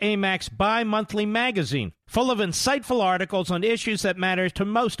 you'll get AMAC's bi-monthly magazine, full of insightful articles on issues that matter to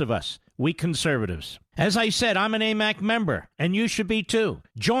most of us, we conservatives. As I said, I'm an AMAC member, and you should be too.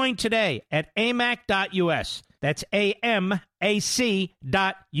 Join today at amac.us. That's AMAC.us.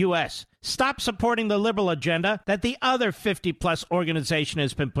 Stop supporting the liberal agenda that the other 50-plus organization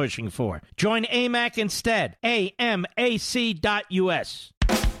has been pushing for. Join AMAC instead. AMAC.us.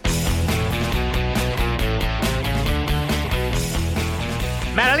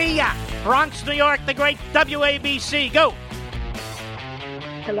 Maria, Bronx, New York, the great WABC. Go.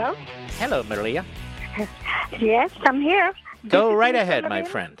 Hello? Hello, Maria. Yes, I'm here. Go right ahead, my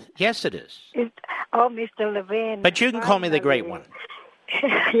friend. Yes, it is. Mr. Levin. But you can call me the great one.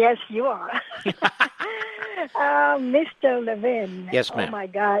 Yes, you are. Mr. Levin. Yes, ma'am. Oh, my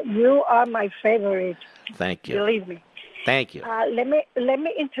God. You are my favorite. Thank you. Believe me. Thank you. Let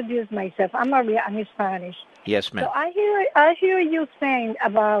me introduce myself. I'm Maria. I'm Spanish. Yes, ma'am. So I hear you saying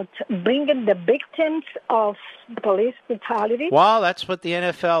about bringing the victims of police brutality. Well, that's what the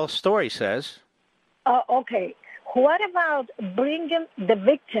NFL story says. Okay. What about bringing the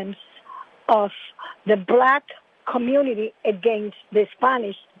victims of the black community against the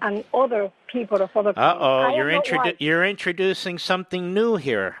Spanish and other people of other countries? Uh-oh, you're introducing something new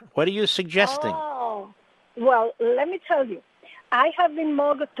here. What are you suggesting? Oh, well, let me tell you. I have been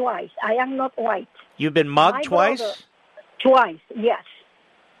mugged twice. I am not white. You've been mugged twice? Twice, yes.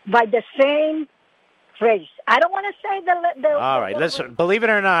 By the same race. I don't want to say the all right, listen, believe it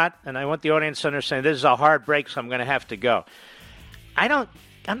or not, and I want the audience to understand, this is a hard break, so I'm going to have to go. I'm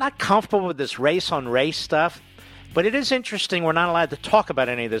not comfortable with this race-on-race stuff, but it is interesting we're not allowed to talk about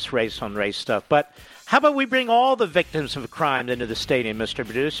any of this race-on-race stuff. But how about we bring all the victims of crime into the stadium, Mr.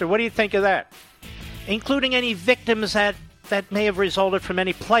 Producer? What do you think of that? Including any victims that may have resulted from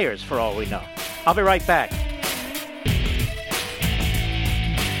any players, for all we know. I'll be right back.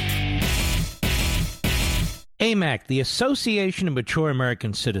 AMAC, the Association of Mature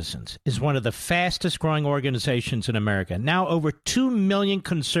American Citizens, is one of the fastest growing organizations in America. Now over 2 million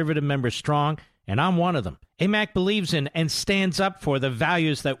conservative members strong, and I'm one of them. AMAC believes in and stands up for the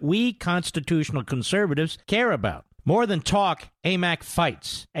values that we constitutional conservatives care about. More than talk, AMAC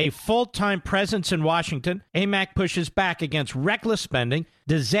fights. A full-time presence in Washington, AMAC pushes back against reckless spending,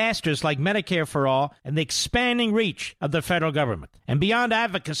 disasters like Medicare for All, and the expanding reach of the federal government. And beyond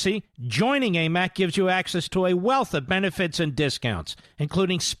advocacy, joining AMAC gives you access to a wealth of benefits and discounts,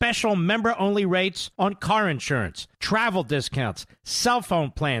 including special member-only rates on car insurance, travel discounts, cell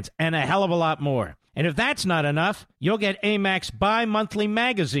phone plans, and a hell of a lot more. And if that's not enough, you'll get AMAC's bi-monthly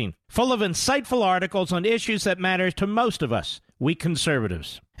magazine, full of insightful articles on issues that matter to most of us, we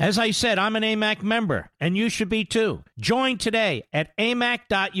conservatives. As I said, I'm an AMAC member, and you should be too. Join today at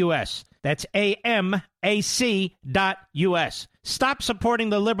amac.us. That's AMAC.us. Stop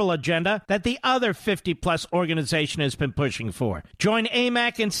supporting the liberal agenda that the other 50-plus organization has been pushing for. Join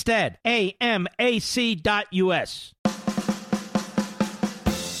AMAC instead. AMAC.us.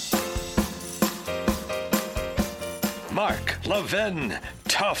 Mark Levin,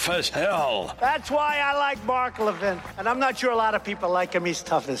 tough as hell. That's why I like Mark Levin. And I'm not sure a lot of people like him. He's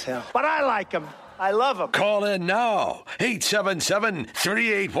tough as hell. But I like him. I love him. Call in now.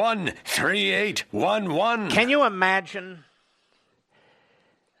 877-381-3811. Can you imagine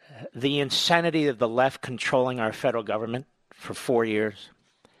the insanity of the left controlling our federal government for 4 years?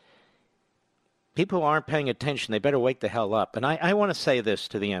 People who aren't paying attention, they better wake the hell up. And I want to say this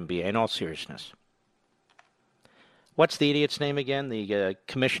to the NBA in all seriousness. What's the idiot's name again? The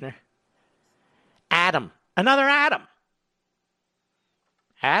commissioner? Adam. Another Adam.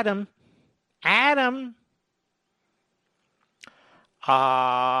 Adam. Adam.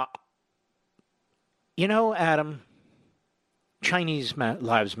 You know, Adam, Chinese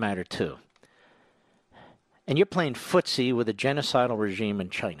lives matter too. And you're playing footsie with a genocidal regime in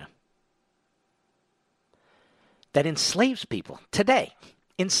China that enslaves people today.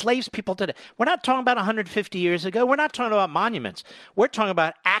 Enslaves people today. We're not talking about 150 years ago. We're not talking about monuments. We're talking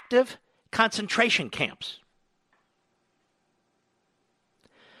about active concentration camps.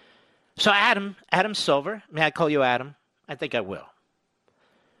 So Adam Silver, may I call you Adam? I think I will.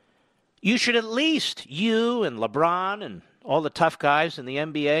 You should at least, you and LeBron and all the tough guys in the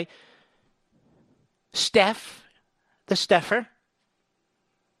NBA, Steph, the Steffer,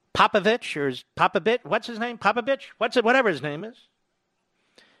 Popovich, or Popovich, what's his name? Popovich? Whatever his name is.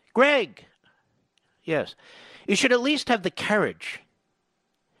 Greg. Yes. You should at least have the courage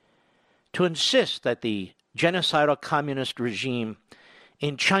to insist that the genocidal communist regime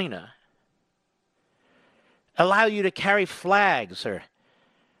in China allow you to carry flags or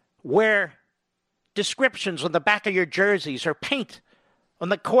wear descriptions on the back of your jerseys or paint on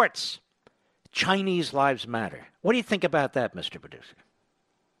the courts. Chinese lives matter. What do you think about that, Mr. Producer?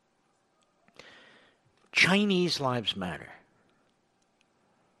 Chinese lives matter.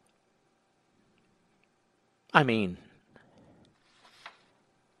 I mean,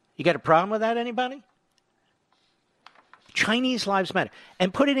 you got a problem with that, anybody? Chinese lives matter.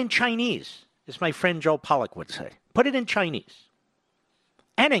 And put it in Chinese, as my friend Joel Pollack would say. Put it in Chinese.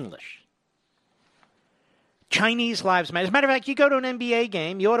 And English. Chinese lives matter. As a matter of fact, you go to an NBA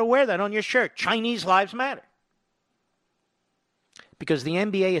game, you ought to wear that on your shirt. Chinese lives matter. Because the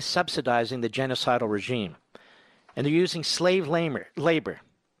NBA is subsidizing the genocidal regime. And they're using slave labor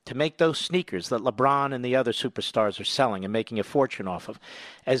to make those sneakers that LeBron and the other superstars are selling and making a fortune off of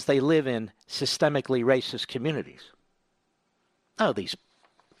as they live in systemically racist communities. Oh, these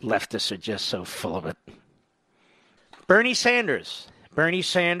leftists are just so full of it. Bernie Sanders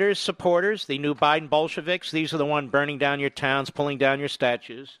supporters, the new Biden Bolsheviks, these are the ones burning down your towns, pulling down your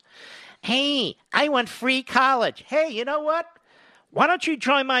statues. Hey, I want free college. Hey, you know what? Why don't you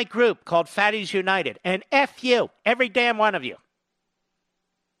join my group called Fatties United? And F you, every damn one of you.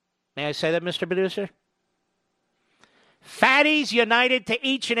 May I say that, Mr. Producer? Fatties United to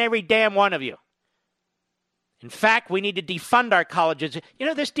each and every damn one of you. In fact, we need to defund our colleges. You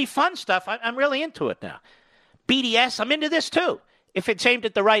know, this defund stuff, I'm really into it now. BDS, I'm into this too, if it's aimed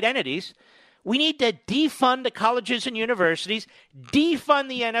at the right entities. We need to defund the colleges and universities, defund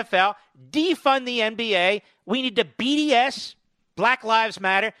the NFL, defund the NBA. We need to BDS, Black Lives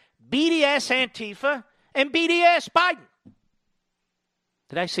Matter, BDS Antifa, and BDS Biden.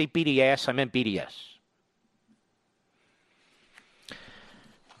 Did I say BDS? I meant BDS.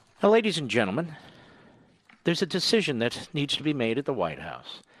 Now, ladies and gentlemen, there's a decision that needs to be made at the White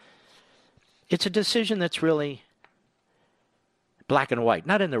House. It's a decision that's really black and white,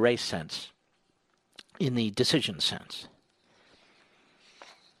 not in the race sense, in the decision sense.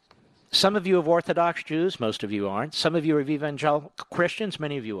 Some of you are Orthodox Jews, most of you aren't. Some of you are evangelical Christians,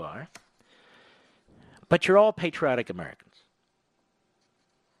 many of you are. But you're all patriotic Americans.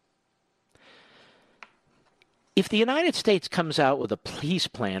 If the United States comes out with a peace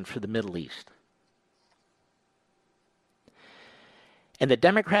plan for the Middle East, and the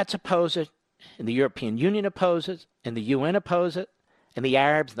Democrats oppose it, and the European Union opposes it, and the UN oppose it, and the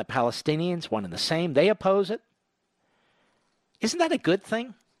Arabs and the Palestinians, one and the same, they oppose it, isn't that a good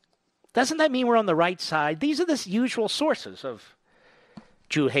thing? Doesn't that mean we're on the right side? These are the usual sources of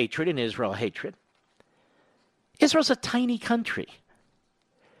Jew hatred and Israel hatred. Israel's a tiny country,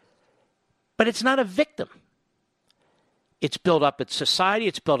 but it's not a victim. It's built up its society,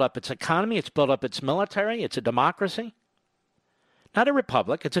 it's built up its economy, it's built up its military, it's a democracy. Not a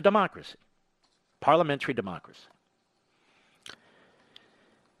republic, it's a democracy. Parliamentary democracy.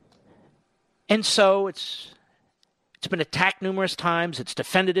 And so it's been attacked numerous times, it's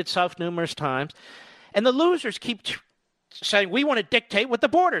defended itself numerous times, and the losers keep saying, we want to dictate what the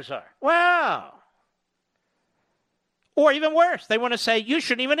borders are. Wow. Or even worse, they want to say, you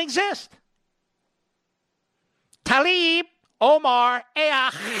shouldn't even exist. Tlaib, Omar,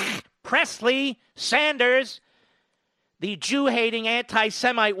 Ayach, Presley, Sanders, the Jew-hating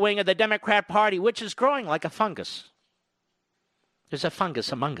anti-Semite wing of the Democrat Party, which is growing like a fungus. There's a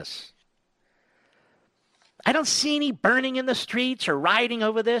fungus among us. I don't see any burning in the streets or rioting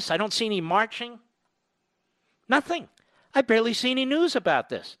over this. I don't see any marching. Nothing. I barely see any news about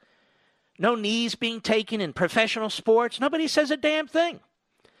this. No knees being taken in professional sports. Nobody says a damn thing.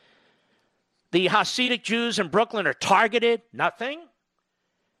 The Hasidic Jews in Brooklyn are targeted. Nothing.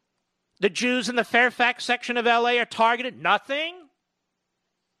 The Jews in the Fairfax section of L.A. are targeted. Nothing.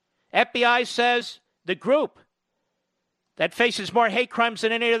 FBI says the group that faces more hate crimes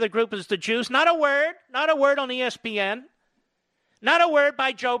than any other group is the Jews. Not a word on ESPN. Not a word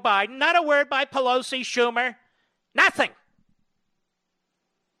by Joe Biden. Not a word by Pelosi, Schumer. Nothing.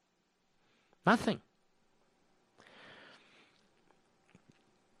 Nothing.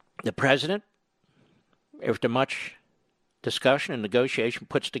 The president, after much discussion and negotiation,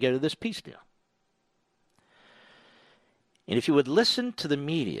 puts together this peace deal. And if you would listen to the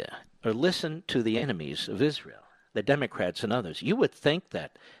media or listen to the enemies of Israel, the Democrats and others, you would think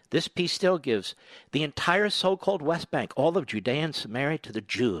that this peace deal gives the entire so-called West Bank, all of Judea and Samaria, to the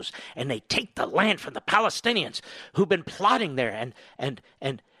Jews, and they take the land from the Palestinians who've been plotting there and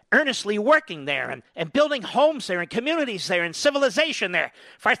earnestly working there and building homes there and communities there and civilization there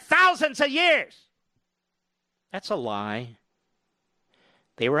for thousands of years. That's a lie.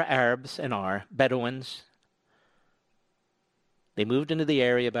 They were Arabs and are Bedouins. They moved into the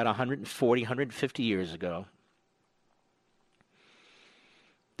area about 140, 150 years ago.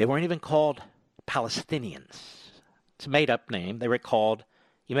 They weren't even called Palestinians. It's a made-up name. They were called,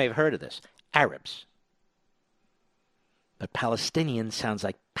 you may have heard of this, Arabs. But Palestinian sounds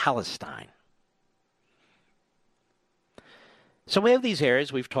like Palestine. So we have these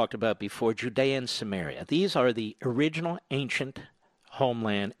areas we've talked about before, Judea and Samaria. These are the original ancient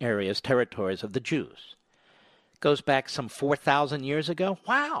homeland areas, territories of the Jews. Goes back some 4,000 years ago.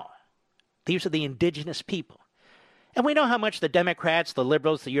 Wow. These are the indigenous people. And we know how much the Democrats, the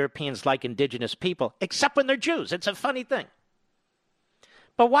liberals, the Europeans like indigenous people, except when they're Jews. It's a funny thing.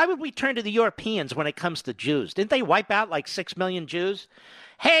 But why would we turn to the Europeans when it comes to Jews? Didn't they wipe out like 6 million Jews?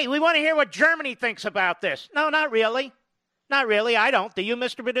 Hey, we want to hear what Germany thinks about this. No, not really. Not really. I don't. Do you,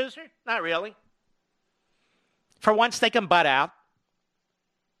 Mr. Producer? Not really. For once, they can butt out.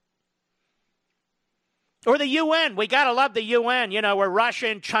 Or the UN. We got to love the UN. You know, where Russia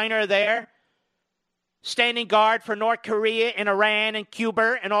and China are there, standing guard for North Korea and Iran and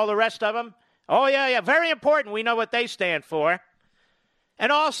Cuba and all the rest of them. Oh, yeah. Very important. We know what they stand for.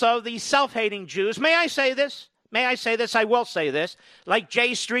 And also the self-hating Jews. May I say this? I will say this. Like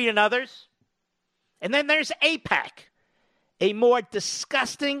J Street and others. And then there's AIPAC, a more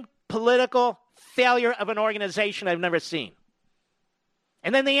disgusting political failure of an organization I've never seen.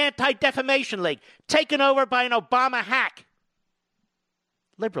 And then the Anti-Defamation League, taken over by an Obama hack.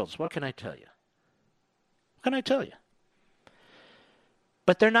 Liberals, what can I tell you? What can I tell you?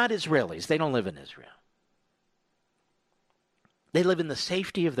 But they're not Israelis. They don't live in Israel. They live in the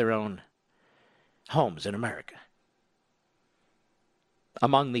safety of their own homes in America,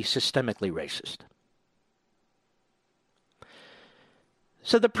 among the systemically racist.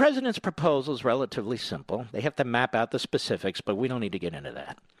 So the president's proposal is relatively simple. They have to map out the specifics, but we don't need to get into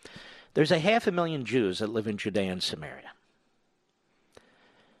that. There's 500,000 Jews that live in Judea and Samaria.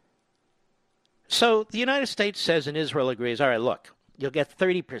 So the United States says, and Israel agrees, all right, look, you'll get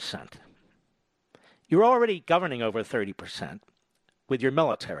 30%. You're already governing over 30% with your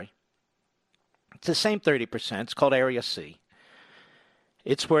military. It's the same 30%. It's called Area C.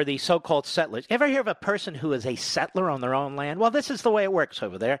 It's where the so-called settlers... Ever hear of a person who is a settler on their own land? Well, this is the way it works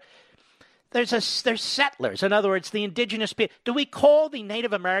over there. There's settlers. In other words, the indigenous people. Do we call the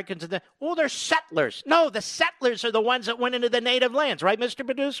Native Americans... they're settlers. No, the settlers are the ones that went into the native lands. Right, Mr.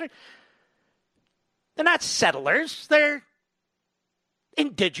 Producer? They're not settlers. They're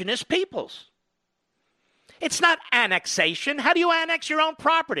indigenous peoples. It's not annexation. How do you annex your own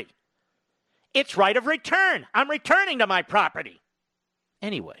property? It's right of return. I'm returning to my property.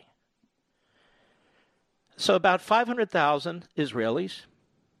 Anyway, so about 500,000 Israelis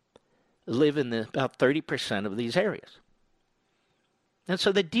live in about 30% of these areas. And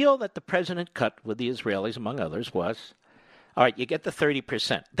so the deal that the president cut with the Israelis, among others, was, all right, you get the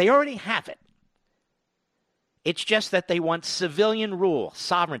 30%. They already have it. It's just that they want civilian rule,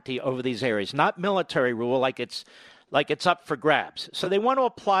 sovereignty over these areas, not military rule like it's up for grabs. So they want to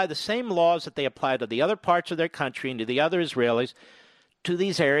apply the same laws that they apply to the other parts of their country and to the other Israelis to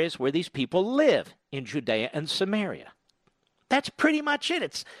these areas where these people live in Judea and Samaria. That's pretty much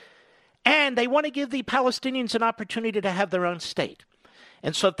it. And they want to give the Palestinians an opportunity to have their own state.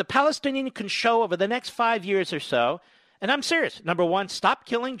 And so if the Palestinians can show over the next 5 years or so, and I'm serious, number one, stop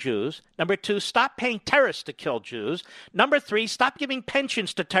killing Jews. Number two, stop paying terrorists to kill Jews. Number three, stop giving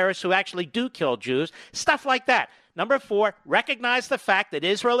pensions to terrorists who actually do kill Jews. Stuff like that. Number four, recognize the fact that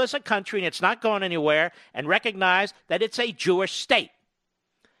Israel is a country and it's not going anywhere, and recognize that it's a Jewish state.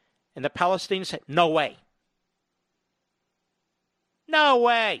 And the Palestinians said, no way. No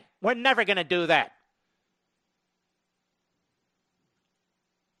way. We're never going to do that.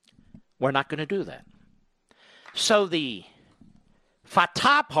 We're not going to do that. So the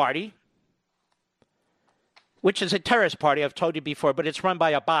Fatah Party, which is a terrorist party, I've told you before, but it's run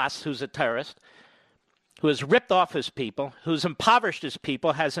by Abbas, who's a terrorist, who has ripped off his people, who's impoverished his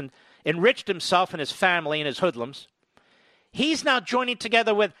people, has enriched himself and his family and his hoodlums. He's now joining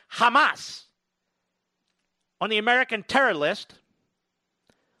together with Hamas on the American terror list,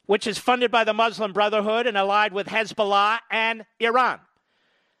 which is funded by the Muslim Brotherhood and allied with Hezbollah and Iran.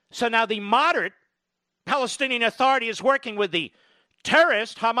 So now the moderate Palestinian Authority is working with the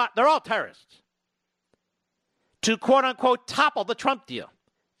terrorist Hamas, they're all terrorists, to quote-unquote topple the Trump deal.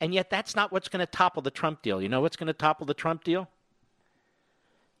 And yet that's not what's going to topple the Trump deal. You know what's going to topple the Trump deal?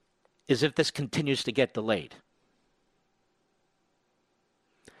 Is if this continues to get delayed.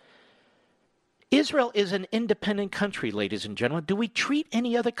 Israel is an independent country, ladies and gentlemen. Do we treat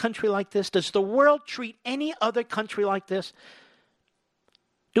any other country like this? Does the world treat any other country like this?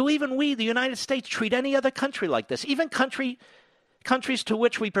 Do even we, the United States, treat any other country like this? Even countries to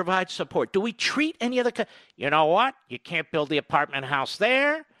which we provide support. Do we treat any other country? You know what? You can't build the apartment house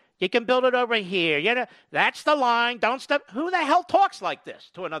there. You can build it over here. You know, that's the line. Don't step. Who the hell talks like this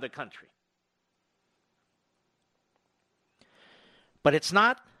to another country? But it's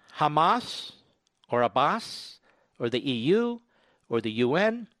not Hamas or Abbas or the EU or the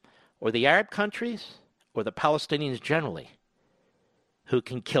UN or the Arab countries or the Palestinians generally who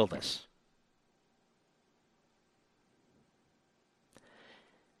can kill this.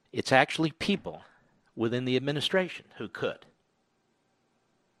 It's actually people within the administration who could.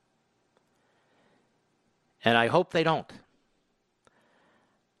 And I hope they don't.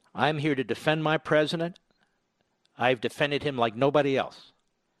 I'm here to defend my president. I've defended him like nobody else.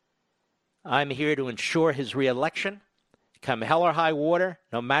 I'm here to ensure his reelection, come hell or high water,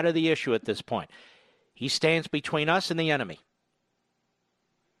 no matter the issue at this point. He stands between us and the enemy.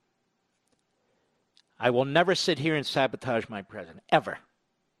 I will never sit here and sabotage my president, ever.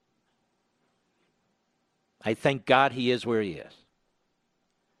 I thank God he is where he is.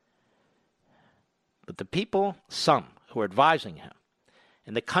 But the people, some who are advising him,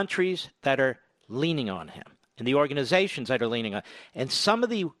 and the countries that are leaning on him, and the organizations that are leaning on, and some of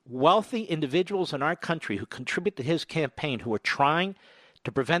the wealthy individuals in our country who contribute to his campaign who are trying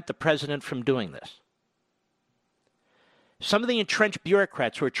to prevent the president from doing this. Some of the entrenched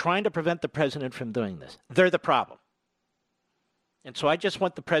bureaucrats who are trying to prevent the president from doing this, they're the problem. And so I just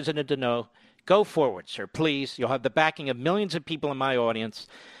want the president to know, go forward, sir, please. You'll have the backing of millions of people in my audience.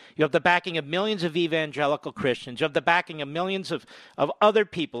 You have the backing of millions of evangelical Christians. You have the backing of millions of other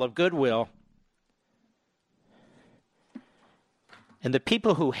people of goodwill. And the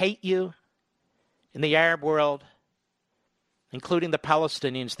people who hate you in the Arab world, including the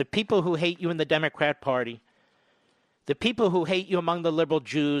Palestinians, the people who hate you in the Democrat Party, the people who hate you among the liberal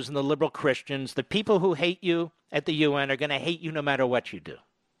Jews and the liberal Christians, the people who hate you at the UN are going to hate you no matter what you do.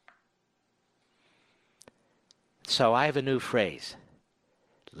 So I have a new phrase.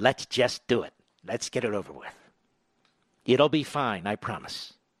 Let's just do it. Let's get it over with. It'll be fine, I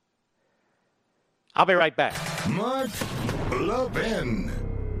promise. I'll be right back. Mark Levin.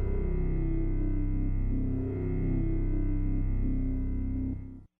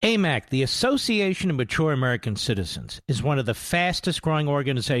 AMAC, the Association of Mature American Citizens, is one of the fastest growing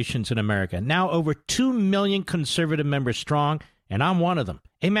organizations in America. Now over 2 million conservative members strong, and I'm one of them.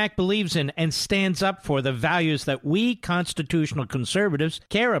 AMAC believes in and stands up for the values that we constitutional conservatives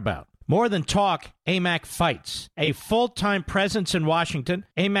care about. More than talk, AMAC fights. A full-time presence in Washington,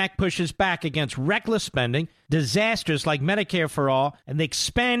 AMAC pushes back against reckless spending, disasters like Medicare for All, and the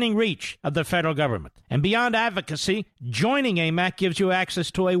expanding reach of the federal government. And beyond advocacy, joining AMAC gives you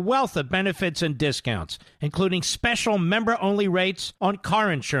access to a wealth of benefits and discounts, including special member-only rates on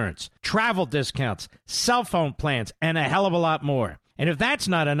car insurance, travel discounts, cell phone plans, and a hell of a lot more. And if that's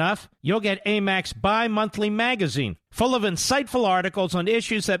not enough, you'll get AMAC's bi-monthly magazine, full of insightful articles on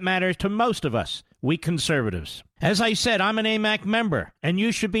issues that matter to most of us, we conservatives. As I said, I'm an AMAC member, and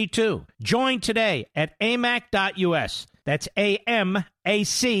you should be too. Join today at amac.us. That's AMAC.us.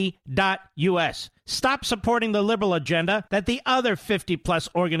 Stop supporting the liberal agenda that the other 50-plus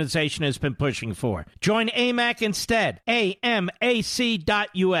organization has been pushing for. Join AMAC instead. AMAC.us.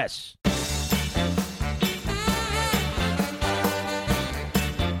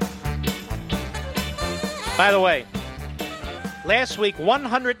 By the way, last week,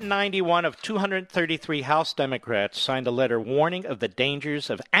 191 of 233 House Democrats signed a letter warning of the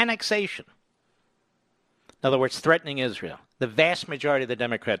dangers of annexation. In other words, threatening Israel. The vast majority of the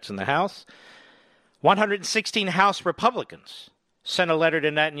Democrats in the House. 116 House Republicans sent a letter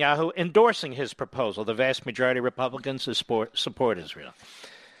to Netanyahu endorsing his proposal. The vast majority of Republicans support Israel.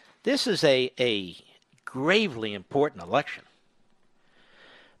 This is a gravely important election.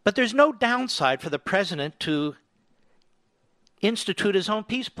 But there's no downside for the president to institute his own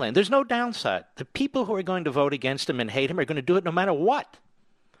peace plan. There's no downside. The people who are going to vote against him and hate him are going to do it no matter what.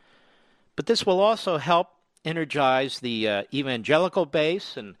 But this will also help energize the evangelical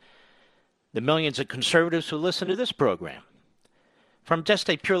base and the millions of conservatives who listen to this program. From just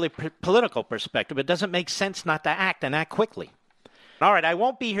a purely political perspective, it doesn't make sense not to act and act quickly. All right, I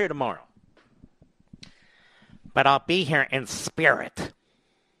won't be here tomorrow, but I'll be here in spirit.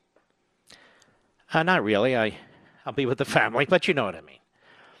 Not really. I'll be with the family, but you know what I mean.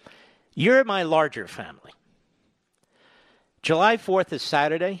 You're my larger family. July 4th is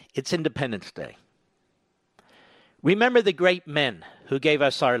Saturday. It's Independence Day. Remember the great men who gave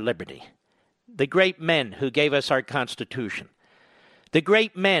us our liberty, the great men who gave us our Constitution, the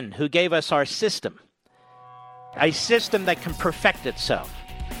great men who gave us our system, a system that can perfect itself,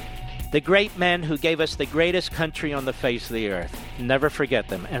 the great men who gave us the greatest country on the face of the earth. Never forget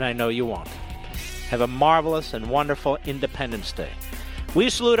them, and I know you won't. Have a marvelous and wonderful Independence Day. We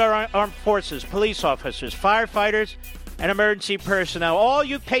salute our armed forces, police officers, firefighters, and emergency personnel. All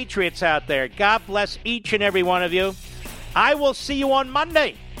you patriots out there, God bless each and every one of you. I will see you on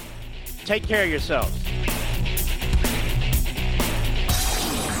Monday. Take care of yourselves.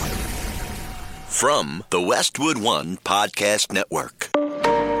 From the Westwood One Podcast Network.